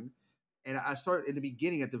trying, and I started in the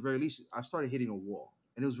beginning. At the very least, I started hitting a wall,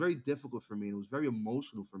 and it was very difficult for me, and it was very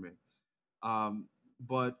emotional for me. Um,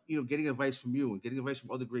 but getting advice from you and getting advice from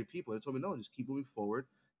other great people, they told me no, just keep moving forward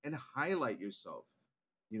and highlight yourself.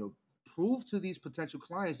 You know, prove to these potential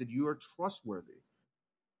clients that you are trustworthy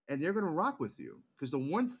and they're going to rock with you. Because the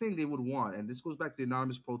one thing they would want, and this goes back to the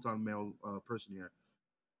anonymous proton mail person here,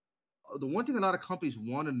 the one thing a lot of companies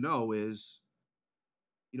want to know is,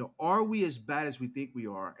 are we as bad as we think we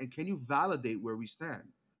are, and can you validate where we stand?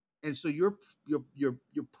 And so your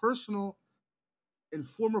personal and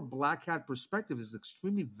former black hat perspective is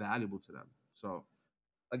extremely valuable to them. So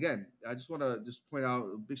again, I just want to just point out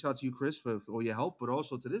a big shout out to you, Chris, for all your help, but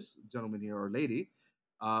also to this gentleman here or lady.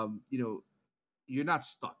 Um, you know, you're not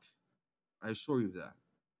stuck. I assure you of that.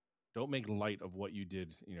 Don't make light of what you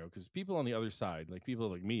did, because people on the other side, like people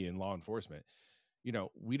like me in law enforcement,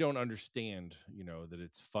 we don't understand, that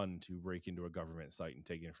it's fun to break into a government site and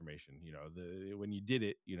take information. When you did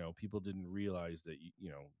it, people didn't realize that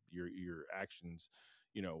your actions,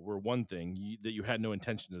 were one thing, that you had no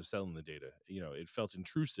intention of selling the data. It felt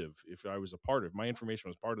intrusive. If I was a part of my information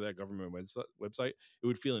was part of that government website, it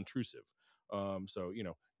would feel intrusive. So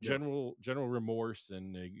Yeah. general remorse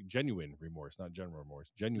and genuine remorse, not general remorse,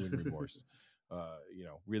 genuine remorse.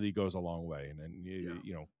 Really goes a long way. And then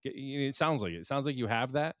Yeah. it sounds like you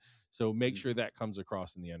have that. So make sure Mhm. that comes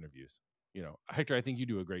across in the interviews. Hector, I think you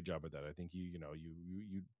do a great job at that. I think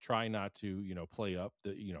you try not to play up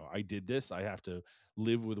the I did this. I have to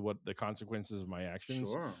live with what the consequences of my actions.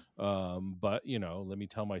 Sure. But let me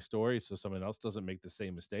tell my story so someone else doesn't make the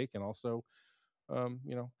same mistake, and also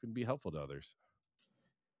can be helpful to others.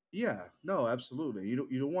 Yeah, no, absolutely. You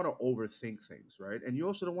don't want to overthink things, right? And you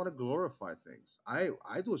also don't want to glorify things. I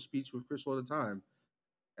do a speech with Chris all the time,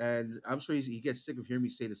 and I'm sure he gets sick of hearing me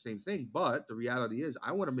say the same thing. But the reality is,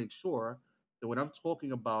 I want to make sure that when I'm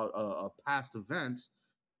talking about a past event,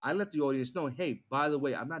 I let the audience know, hey, by the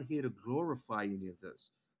way, I'm not here to glorify any of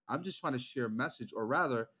this. I'm just trying to share a message, or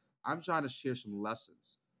rather, I'm trying to share some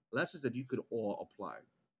lessons that you could all apply.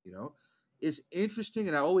 You know, it's interesting,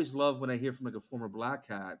 and I always love when I hear from like a former black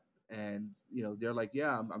hat, and they're like,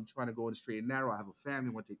 yeah, I'm trying to go in the straight and narrow. I have a family,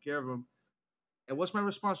 I want to take care of them. And what's my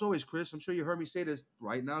response always, Chris? I'm sure you heard me say this.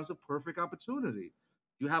 Right now is a perfect opportunity.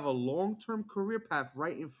 You have a long-term career path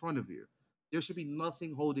right in front of you. There should be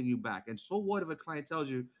nothing holding you back. And so what if a client tells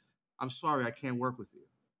you, I'm sorry, I can't work with you?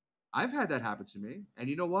 I've had that happen to me. And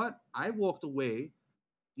you know what? I walked away,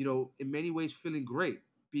 in many ways feeling great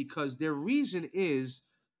because their reason is,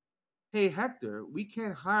 hey, Hector, we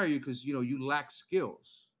can't hire you because, you lack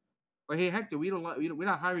skills. Or hey, Hector, we don't like, we're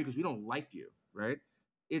not hiring you because we don't like you, right?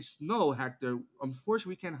 It's no, Hector.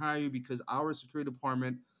 Unfortunately, we can't hire you because our security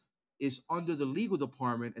department is under the legal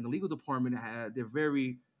department, and the legal department they're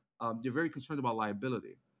very concerned about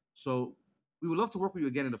liability. So we would love to work with you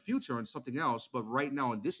again in the future on something else, but right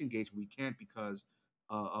now in this engagement we can't because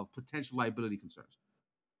of potential liability concerns.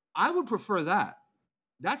 I would prefer that.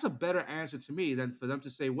 That's a better answer to me than for them to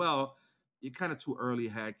say, well, you're kind of too early,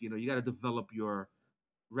 Heck. You got to develop your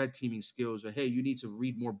red teaming skills, or hey, you need to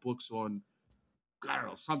read more books on, I don't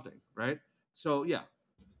know, something, right? So yeah,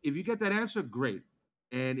 if you get that answer, great.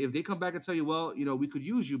 And if they come back and tell you, well, we could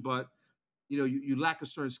use you, but you lack a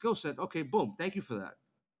certain skill set, okay, boom, thank you for that.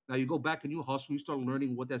 Now you go back and you hustle, you start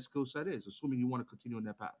learning what that skill set is, assuming you want to continue on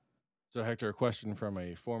that path. So, Hector, a question from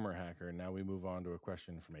a former hacker. Now we move on to a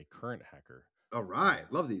question from a current hacker. All Uh,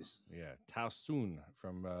 right, love these. yeah, Tao Soon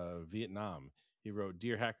from Vietnam. He wrote,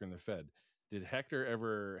 "Dear Hacker in the Fed, did Hector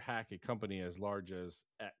ever hack a company as large as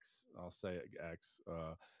X? I'll say X.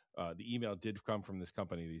 The email did come from this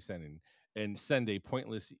company that he's sending, and send a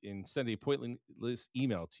pointless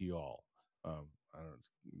email to y'all. I don't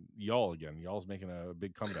y'all again. Y'all's making a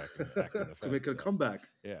big comeback in hacking the Could Fed. make a So comeback.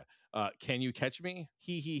 yeah. Can you catch me?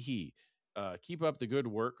 He. Keep up the good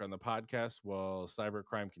work on the podcast while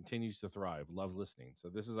cybercrime continues to thrive. Love listening." So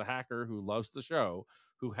this is a hacker who loves the show,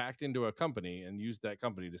 who hacked into a company and used that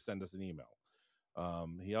company to send us an email.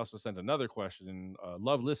 He also sent another question,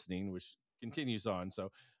 love listening, which continues on.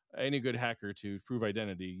 So any good hacker to prove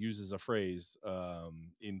identity uses a phrase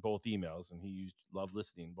in both emails, and he used love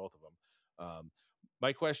listening in both of them.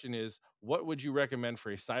 My question is, what would you recommend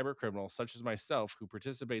for a cyber criminal such as myself who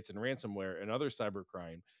participates in ransomware and other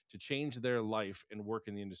cybercrime to change their life and work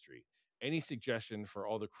in the industry? Any suggestion for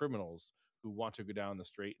all the criminals who want to go down the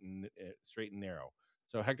straight and narrow?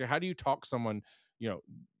 So, Hector, how do you talk someone? You know,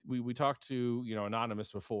 we talked to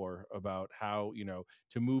Anonymous before about how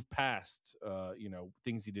to move past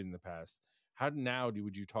things he did in the past. How now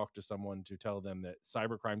would you talk to someone to tell them that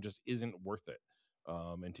cybercrime just isn't worth it,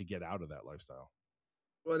 and to get out of that lifestyle?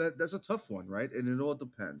 Well, that's a tough one, right? And it all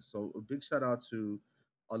depends. So a big shout out to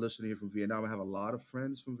our listener here from Vietnam. I have a lot of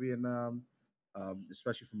friends from Vietnam,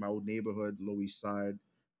 especially from my old neighborhood, Lower East Side.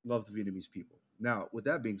 Love the Vietnamese people. Now, with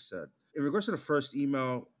that being said, in regards to the first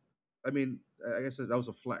email, I mean, I guess that was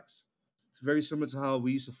a flex. It's very similar to how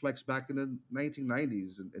we used to flex back in the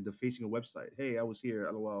 1990s and defacing a website. Hey, I was here,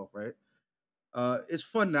 LOL, right? It's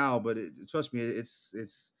fun now, but trust me,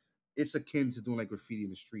 it's akin to doing like graffiti in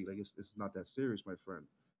the street. Like it's not that serious, my friend.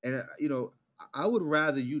 And I would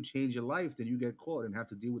rather you change your life than you get caught and have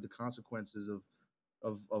to deal with the consequences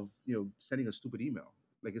of sending a stupid email.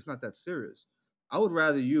 Like it's not that serious. I would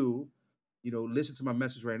rather you listen to my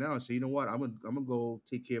message right now and say, you know what, I'm gonna go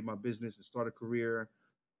take care of my business and start a career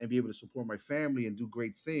and be able to support my family and do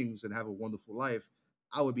great things and have a wonderful life.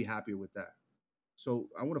 I would be happier with that. So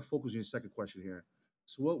I want to focus on your second question here.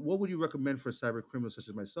 So what would you recommend for a cyber criminal such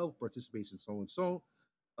as myself, participation so and so,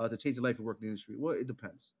 to change the life and work in the industry? Well, it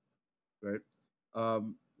depends, right?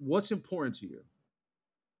 What's important to you?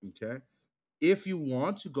 Okay. If you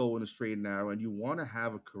want to go in a straight and narrow and you want to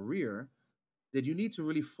have a career, then you need to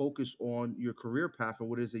really focus on your career path and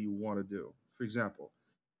what it is that you want to do. For example,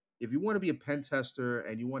 if you want to be a pen tester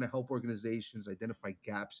and you want to help organizations identify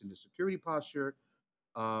gaps in the security posture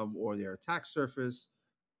or their attack surface,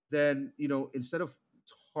 then instead of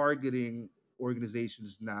targeting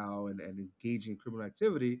organizations now and engaging in criminal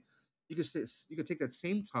activity, you can take that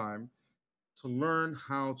same time to learn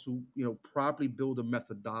how to properly build a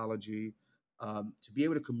methodology, to be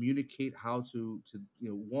able to communicate how to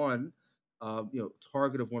one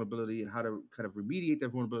target a vulnerability and how to kind of remediate that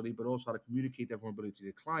vulnerability, but also how to communicate that vulnerability to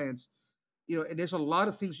your clients. And there's a lot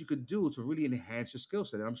of things you could do to really enhance your skill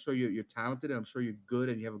set. And I'm sure you're talented, and I'm sure you're good,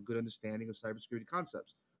 and you have a good understanding of cybersecurity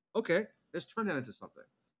concepts. Okay, let's turn that into something.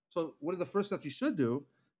 So one of the first steps you should do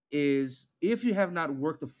is, if you have not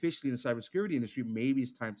worked officially in the cybersecurity industry, maybe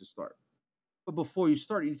it's time to start. But before you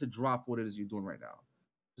start, you need to drop what it is you're doing right now.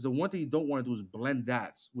 Because the one thing you don't want to do is blend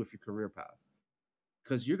that with your career path.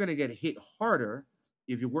 Because you're going to get hit harder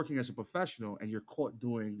if you're working as a professional and you're caught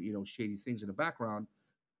doing, shady things in the background.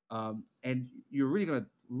 And you're really going to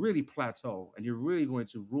really plateau, and you're really going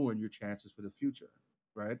to ruin your chances for the future,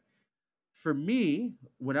 right? For me,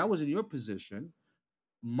 when I was in your position,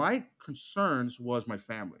 my concerns was my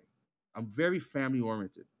family. I'm very family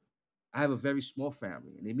oriented. I have a very small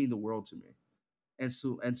family, and they mean the world to me. And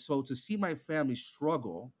so to see my family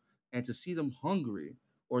struggle and to see them hungry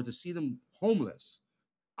or to see them homeless,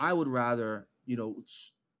 I would rather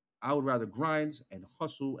I would rather grind and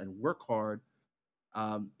hustle and work hard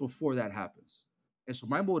before that happens. And so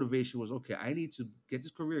my motivation was, okay, I need to get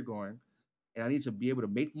this career going, and I need to be able to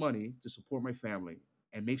make money to support my family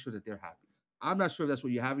and make sure that they're happy. I'm not sure if that's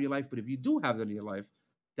what you have in your life, but if you do have that in your life,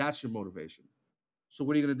 that's your motivation. So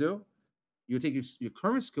what are you going to do? You're going to take your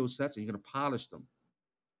current skill sets and you're going to polish them.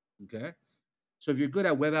 Okay. So if you're good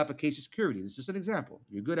at web application security, this is just an example.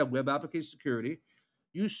 You're good at web application security,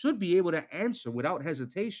 you should be able to answer without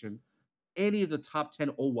hesitation any of the top 10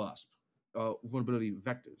 OWASP vulnerability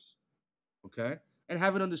vectors. Okay. And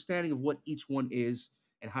have an understanding of what each one is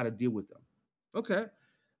and how to deal with them. Okay.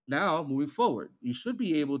 Now, moving forward, you should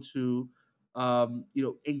be able to,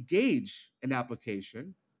 engage an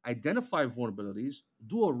application, identify vulnerabilities,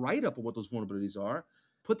 do a write up of what those vulnerabilities are,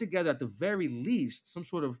 put together at the very least some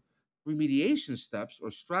sort of remediation steps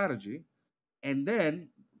or strategy, and then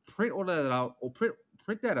print all that out or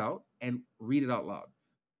print that out and read it out loud.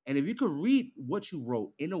 And if you could read what you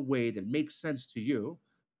wrote in a way that makes sense to you,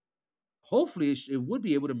 hopefully it would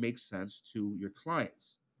be able to make sense to your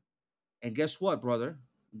clients. And guess what, brother?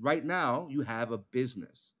 Right now, you have a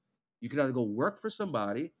business. You can either go work for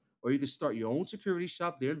somebody or you can start your own security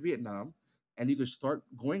shop there in Vietnam, and you can start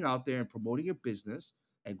going out there and promoting your business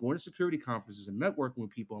and going to security conferences and networking with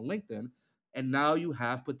people on LinkedIn. And now you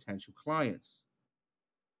have potential clients,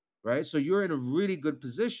 right? So you're in a really good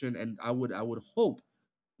position. And I would hope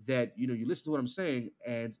that you listen to what I'm saying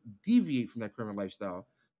and deviate from that criminal lifestyle,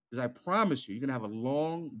 because I promise you, you're gonna have a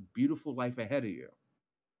long, beautiful life ahead of you.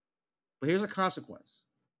 But here's a consequence.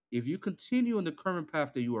 If you continue in the current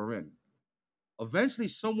path that you are in, eventually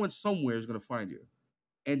someone somewhere is going to find you.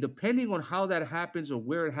 And depending on how that happens or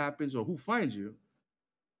where it happens or who finds you,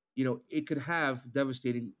 it could have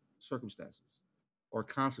devastating circumstances or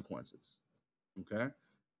consequences. Okay?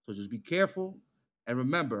 So just be careful. And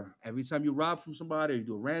remember, every time you rob from somebody or you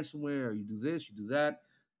do a ransomware or you do this, you do that,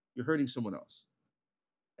 you're hurting someone else.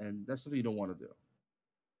 And that's something you don't want to do.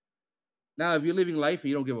 Now, if you're living life and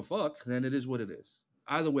you don't give a fuck, then it is what it is.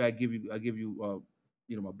 Either way, I give you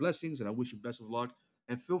my blessings, and I wish you best of luck.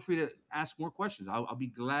 And feel free to ask more questions. I'll be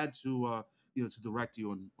glad to direct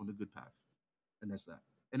you on the good path. And that's that.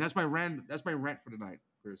 And that's my rant. That's my rant for tonight,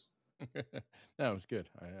 Chris. That was good.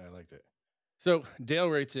 I liked it. So Dale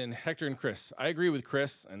writes in, Hector and Chris. I agree with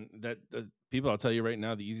Chris, and people. I'll tell you right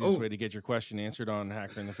now, the easiest way to get your question answered on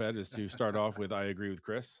Hacker in the Fed is to start off with "I agree with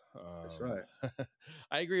Chris." That's right.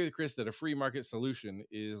 I agree with Chris that a free market solution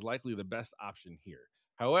is likely the best option here.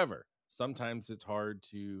 However, sometimes it's hard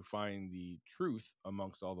to find the truth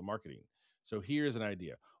amongst all the marketing. So here's an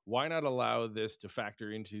idea: why not allow this to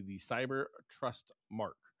factor into the cyber trust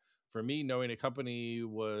mark? For me, knowing a company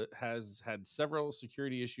has had several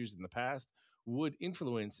security issues in the past would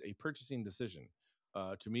influence a purchasing decision.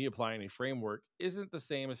 To me, applying a framework isn't the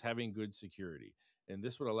same as having good security, and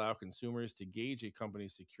this would allow consumers to gauge a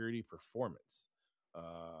company's security performance.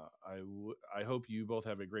 I hope you both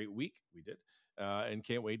have a great week. We did, and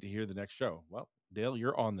can't wait to hear the next show. Well, Dale,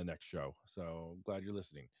 you're on the next show, so glad you're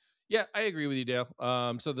listening. Yeah, I agree with you, Dale.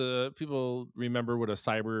 So the people remember what a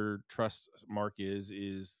cyber trust mark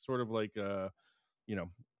is sort of like you know,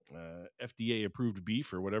 FDA approved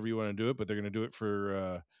beef or whatever you want to do it, but they're going to do it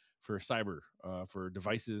for cyber, for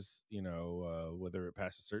devices, whether it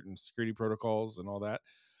passes certain security protocols and all that.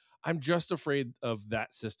 I'm just afraid of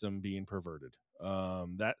that system being perverted.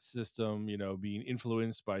 That system, being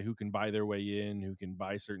influenced by who can buy their way in, who can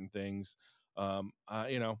buy certain things.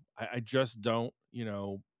 I just don't,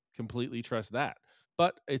 completely trust that.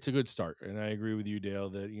 But it's a good start, and I agree with you, Dale,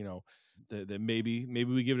 that that maybe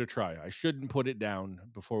we give it a try. I shouldn't put it down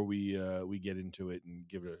before we get into it and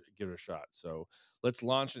give it a shot. So let's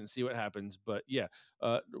launch it and see what happens. But yeah,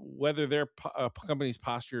 whether their company's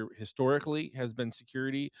posture historically has been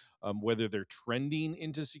security, whether they're trending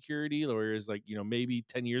into security, whereas maybe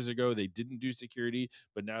 10 years ago they didn't do security,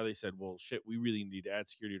 but now they said, well, shit, we really need to add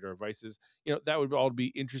security to our devices. That would all be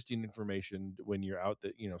interesting information when you're out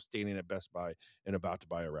that standing at Best Buy and about to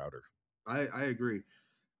buy a router. I agree.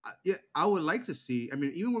 Yeah, I would like to see. I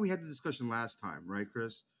mean, even when we had the discussion last time, right,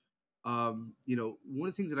 Chris? One of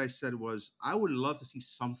the things that I said was I would love to see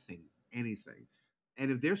something, anything, and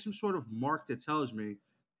if there's some sort of mark that tells me,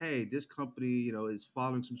 hey, this company, is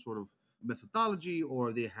following some sort of methodology,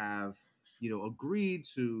 or they have, agreed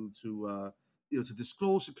to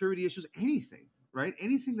disclose security issues, anything, right?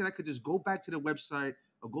 Anything that I could just go back to the website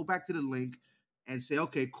or go back to the link and say,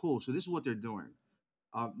 okay, cool. So this is what they're doing.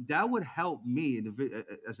 That would help me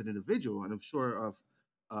as an individual, and I'm sure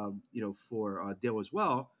for Dale as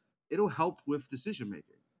well. It'll help with decision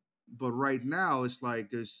making. But right now, it's like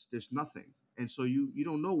there's nothing, and so you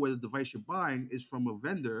don't know whether the device you're buying is from a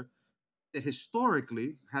vendor that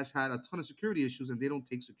historically has had a ton of security issues, and they don't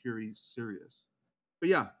take security serious. But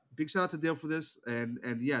yeah, big shout out to Dale for this, and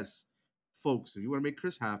yes, folks, if you want to make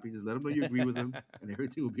Chris happy, just let him know you agree with him, and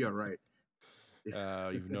everything will be all right.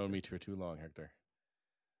 You've known me for too long, Hector.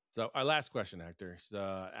 So our last question, Hector,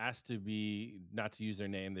 asked to be not to use their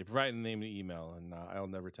name. They provided the name in the email, and I'll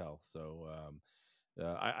never tell. So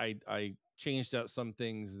I changed out some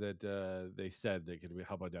things that they said that could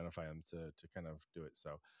help identify them to kind of do it.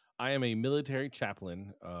 So I am a military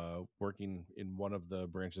chaplain working in one of the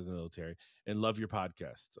branches of the military, and love your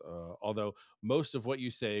podcast. Although most of what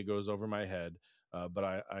you say goes over my head, but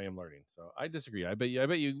I am learning. So I disagree. I bet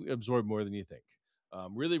you absorb more than you think.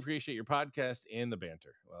 Really appreciate your podcast and the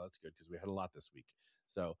banter. Well, that's good because we had a lot this week.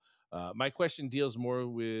 So my question deals more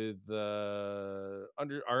with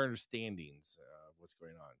under our understandings of what's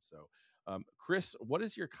going on. So, Chris, what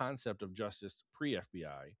is your concept of justice pre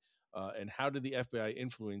FBI, and how did the FBI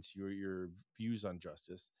influence your views on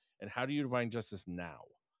justice, and how do you define justice now?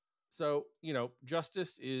 So,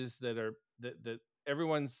 justice is that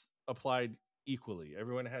everyone's applied equally.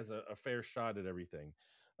 Everyone has a fair shot at everything.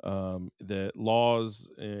 That laws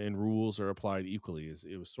and rules are applied equally.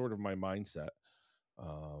 It was sort of my mindset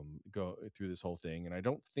go through this whole thing, and I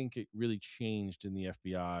don't think it really changed in the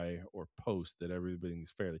FBI or post that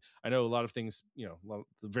everything's fairly. I know a lot of things,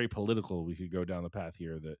 very political. We could go down the path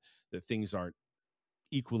here that things aren't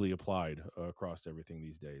equally applied across everything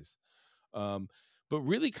these days. Um, but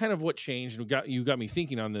really, kind of what changed and got me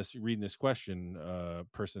thinking on this, reading this question,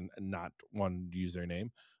 person not wanting to use their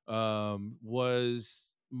name,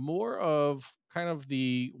 was more of kind of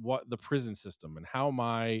the prison system and how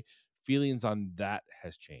my feelings on that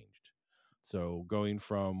has changed. So going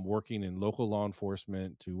from working in local law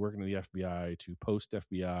enforcement to working in the FBI to post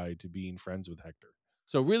FBI to being friends with Hector.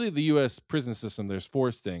 So really, the U.S. prison system, there's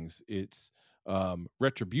four things. It's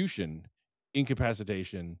retribution,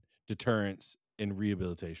 incapacitation, deterrence, and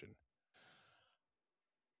rehabilitation.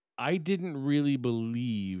 I didn't really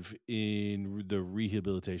believe in the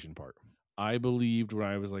rehabilitation part. I believed when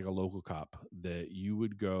I was like a local cop that you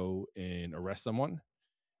would go and arrest someone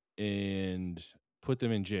and put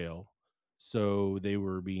them in jail so they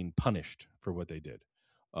were being punished for what they did.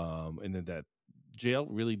 And then that jail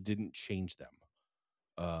really didn't change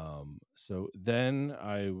them. So then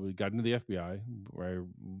got into the FBI, where I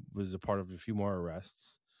was a part of a few more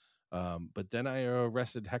arrests. But then I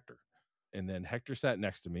arrested Hector, and then Hector sat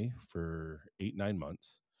next to me for 8-9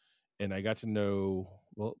 months, and I got to know.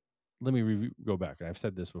 Well, let me go back, and I've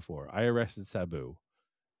said this before. I arrested Sabu,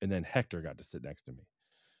 and then Hector got to sit next to me.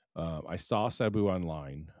 I saw Sabu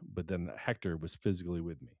online, but then Hector was physically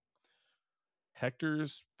with me.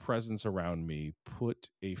 Hector's presence around me put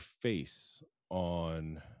a face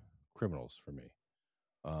on criminals for me,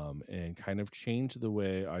 and kind of changed the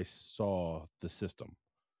way I saw the system.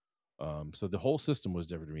 So the whole system was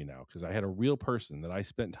different to me now because I had a real person that I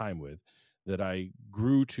spent time with that I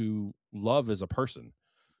grew to love as a person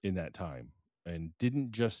in that time and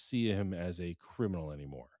didn't just see him as a criminal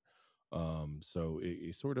anymore. So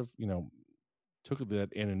it sort of, took that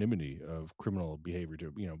anonymity of criminal behavior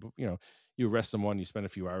to, you arrest someone, you spend a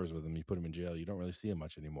few hours with them, you put him in jail, you don't really see him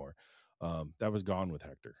much anymore. That was gone with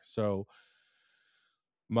Hector. So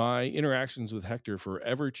my interactions with Hector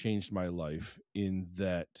forever changed my life in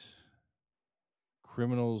that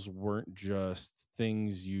criminals weren't just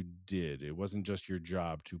things you did. It wasn't just your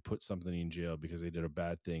job to put something in jail because they did a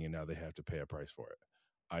bad thing and now they have to pay a price for it.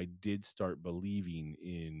 I did start believing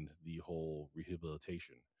in the whole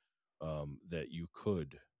rehabilitation, that you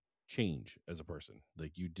could change as a person.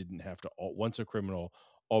 Like you didn't have to, once a criminal,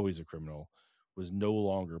 always a criminal was no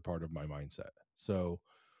longer part of my mindset. So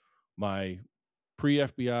my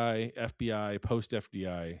pre-FBI, FBI,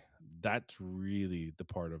 post-FBI, that's really the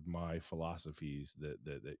part of my philosophies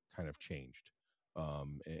that kind of changed.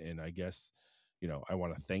 And I guess, I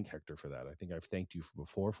want to thank Hector for that. I think I've thanked you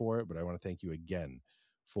before for it, but I want to thank you again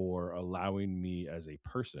for allowing me as a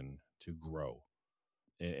person to grow.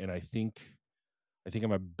 And I think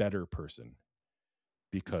I'm a better person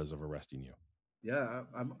because of arresting you. Yeah,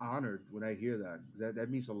 I'm honored when I hear that.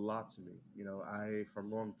 That means a lot to me. I for a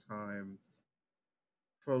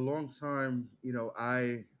long time,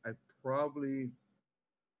 I probably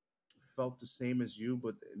felt the same as you,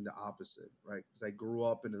 but in the opposite, right? Because I grew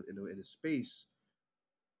up in a space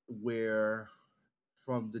where,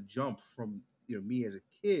 from the jump, from me as a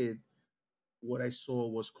kid, what I saw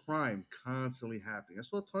was crime constantly happening. I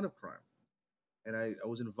saw a ton of crime, and I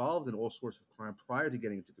was involved in all sorts of crime prior to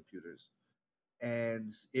getting into computers. And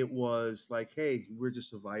it was like, hey, we're just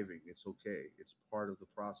surviving. It's okay. It's part of the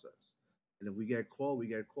process. And if we get caught, we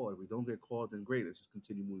get caught. If we don't get caught, then great. Let's just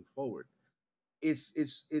continue moving forward. It's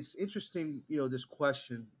interesting, this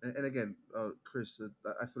question. And again, Chris,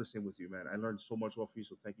 I feel the same with you, man. I learned so much off of you,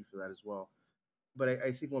 so thank you for that as well. But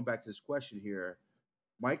I think going back to this question here,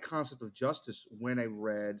 my concept of justice when I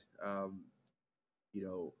read,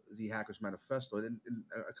 the Hackers Manifesto, and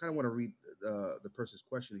I kind of want to read the person's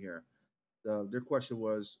question here. Their question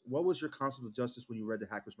was, what was your concept of justice when you read the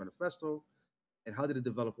Hackers Manifesto? And how did it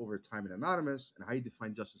develop over time in Anonymous? And how you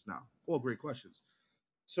define justice now? All great questions.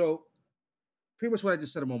 So, pretty much what I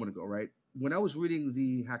just said a moment ago, right? When I was reading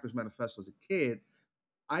the Hackers Manifesto as a kid,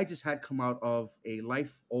 I just had come out of a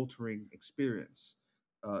life altering experience.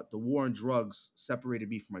 The war on drugs separated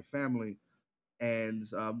me from my family, and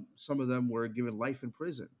some of them were given life in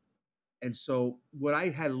prison. And so, what I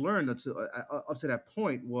had learned up to that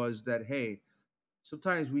point was that, hey,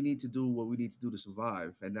 sometimes we need to do what we need to do to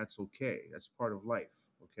survive, and that's okay. That's part of life.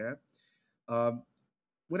 Okay. Um,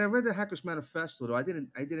 when I read the Hackers Manifesto, though, I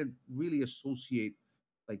didn't really associate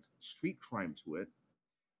like street crime to it,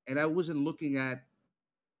 and I wasn't looking at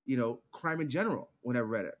crime in general when I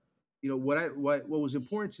read it. What was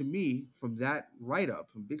important to me from that write up,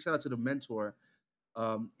 and big shout out to the mentor,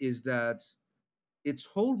 is that it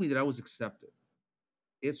told me that I was accepted.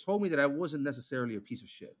 It told me that I wasn't necessarily a piece of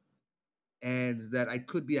shit, and that I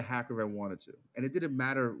could be a hacker if I wanted to, and it didn't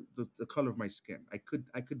matter the color of my skin.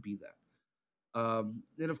 I could be that.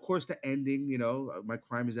 Then of course the ending, my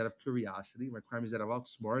crime is out of curiosity. My crime is out of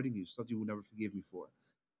outsmarting you, something you will never forgive me for.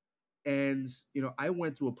 And I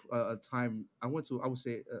went through a time. I would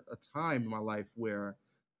say a time in my life where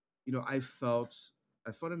I felt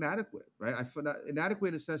inadequate. Right, I felt inadequate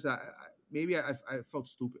in the sense that maybe I felt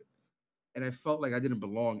stupid, and I felt like I didn't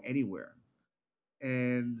belong anywhere,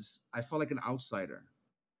 and I felt like an outsider.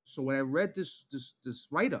 So when I read this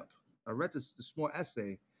write up, I read this small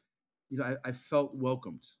essay. I felt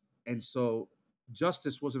welcomed, and so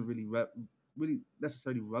justice wasn't really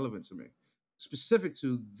necessarily relevant to me, specific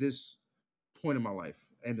to this point in my life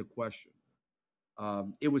and the question.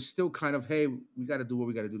 It was still kind of, hey, we got to do what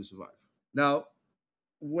we got to do to survive. Now,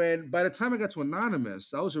 when by the time I got to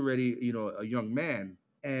Anonymous, I was already a young man,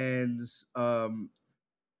 and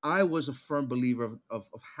I was a firm believer of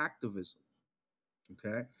hacktivism.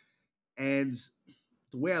 Okay, and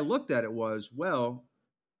the way I looked at it was, well,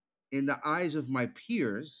 in the eyes of my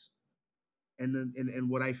peers, and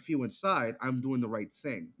what I feel inside, I'm doing the right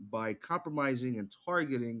thing by compromising and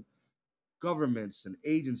targeting governments and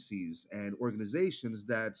agencies and organizations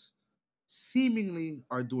that seemingly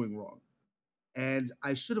are doing wrong. And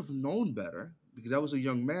I should have known better because I was a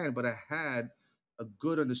young man, but I had a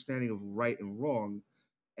good understanding of right and wrong.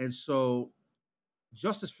 And so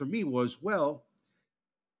justice for me was, well,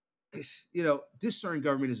 this certain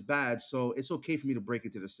government is bad, so it's okay for me to break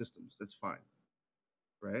into the systems. That's fine,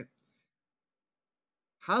 right?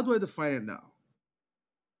 How do I define it now?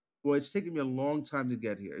 Well, it's taken me a long time to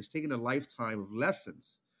get here. It's taken a lifetime of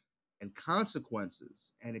lessons and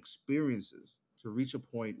consequences and experiences to reach a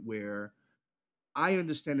point where I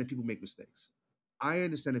understand that people make mistakes. I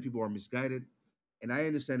understand that people are misguided, and I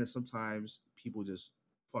understand that sometimes people just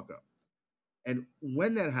fuck up. And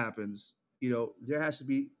when that happens, there has to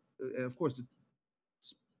be, and of course,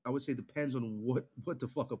 I would say depends on what the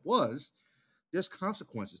fuck up was. There's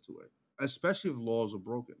consequences to it, especially if laws are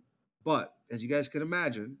broken. But as you guys can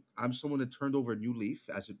imagine, I'm someone that turned over a new leaf,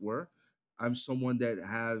 as it were. I'm someone that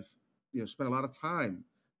have spent a lot of time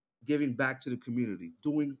giving back to the community,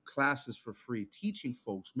 doing classes for free, teaching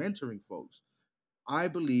folks, mentoring folks. I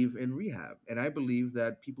believe in rehab, and I believe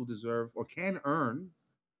that people deserve or can earn,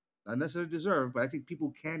 not necessarily deserve, but I think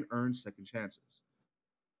people can earn second chances.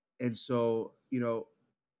 And so,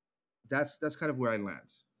 that's kind of where I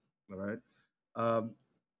land. All right. Um,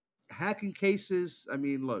 Hacking cases. I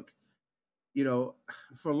mean, look, you know,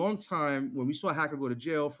 for a long time, when we saw a hacker go to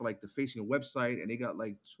jail for like defacing a website, and they got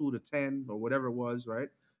like 2 to 10 or whatever it was, right?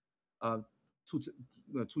 Uh, 2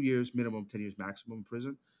 years minimum, 10 years maximum in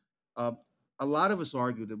prison. Um, a lot of us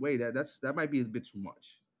argue that wait, that might be a bit too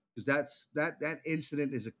much because that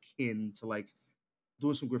incident is akin to like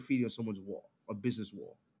doing some graffiti on someone's wall, a business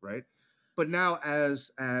wall, right? But now,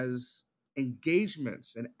 as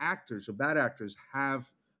engagements and actors or bad actors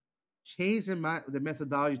have changed the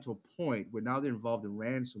methodology to a point where now they're involved in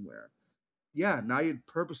ransomware. Yeah, now you're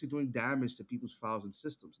purposely doing damage to people's files and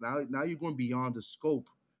systems. Now you're going beyond the scope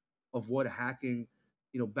of what hacking,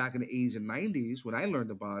 back in the 80s and 90s when I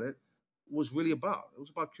learned about it was really about. It was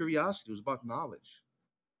about curiosity. It was about knowledge.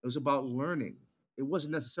 It was about learning. It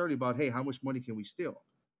wasn't necessarily about, hey, how much money can we steal?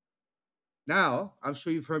 Now, I'm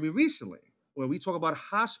sure you've heard me recently when we talk about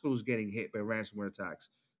hospitals getting hit by ransomware attacks,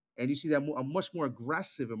 and you see that I'm much more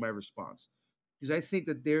aggressive in my response because I think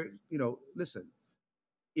that listen,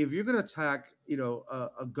 if you're going to attack,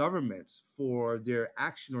 a government for their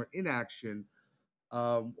action or inaction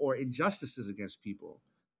or injustices against people,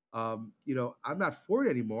 I'm not for it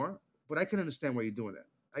anymore. But I can understand why you're doing it.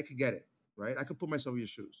 I could get it, right? I could put myself in your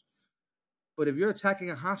shoes. But if you're attacking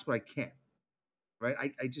a hospital, I can't, right?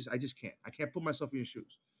 I just can't. I can't put myself in your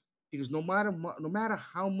shoes because no matter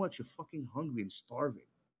how much you're fucking hungry and starving,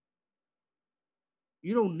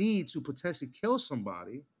 you don't need to potentially kill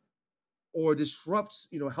somebody or disrupt,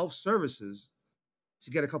 health services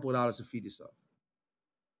to get a couple of dollars to feed yourself.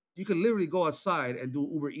 You can literally go outside and do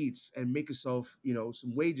Uber Eats and make yourself,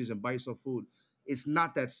 some wages and buy yourself food. It's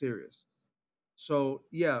not that serious. So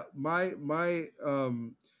yeah, my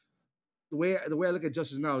the way I look at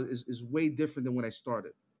justice now is way different than when I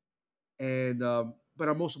started. And but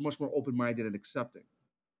I'm also much more open minded and accepting.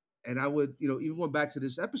 And I would, even going back to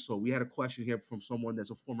this episode, we had a question here from someone that's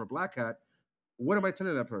a former black hat. What am I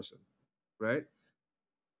telling that person? Right?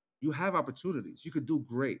 You have opportunities. You could do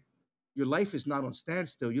great. Your life is not on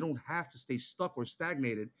standstill. You don't have to stay stuck or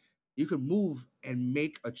stagnated. You can move and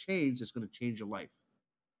make a change that's going to change your life.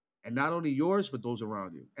 And not only yours, but those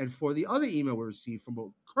around you. And for the other email we received from a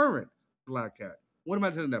current black cat, what am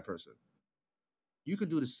I telling that person? You can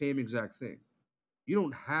do the same exact thing. You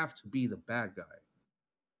don't have to be the bad guy.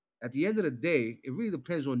 At the end of the day, it really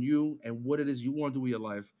depends on you and what it is you want to do with your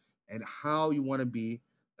life and how you want to be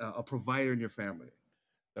a provider in your family.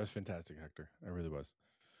 That was fantastic, Hector. It really was.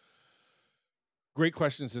 Great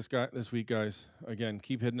questions this week, guys. Again,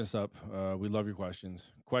 keep hitting us up. We love your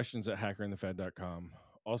questions. Questions at hackerinthefed.com.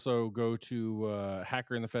 Also, go to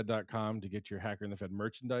hackerinthefed.com to get your Hacker in the Fed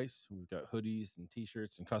merchandise. We've got hoodies and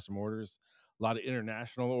T-shirts and custom orders. A lot of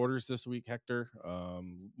international orders this week, Hector.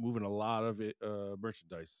 Moving a lot of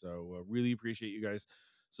merchandise. So really appreciate you guys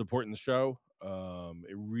supporting the show.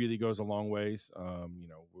 It really goes a long ways.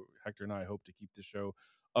 Hector and I hope to keep the show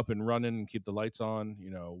up and running and keep the lights on,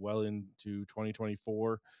 well into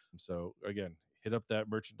 2024. So again, hit up that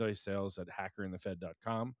merchandise sales at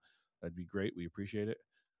hackerinthefed.com. That'd be great. We appreciate it.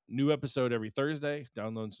 New episode every Thursday.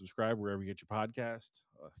 Download and subscribe wherever you get your podcast.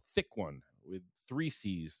 A thick one with 3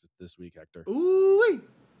 C's this week, Hector. Ooh,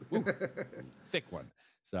 thick one.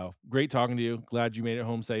 So great talking to you. Glad you made it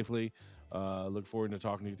home safely. Look forward to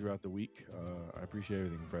talking to you throughout the week. I appreciate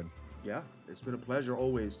everything, friend. Yeah, it's been a pleasure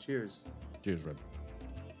always. Cheers. Cheers, friend.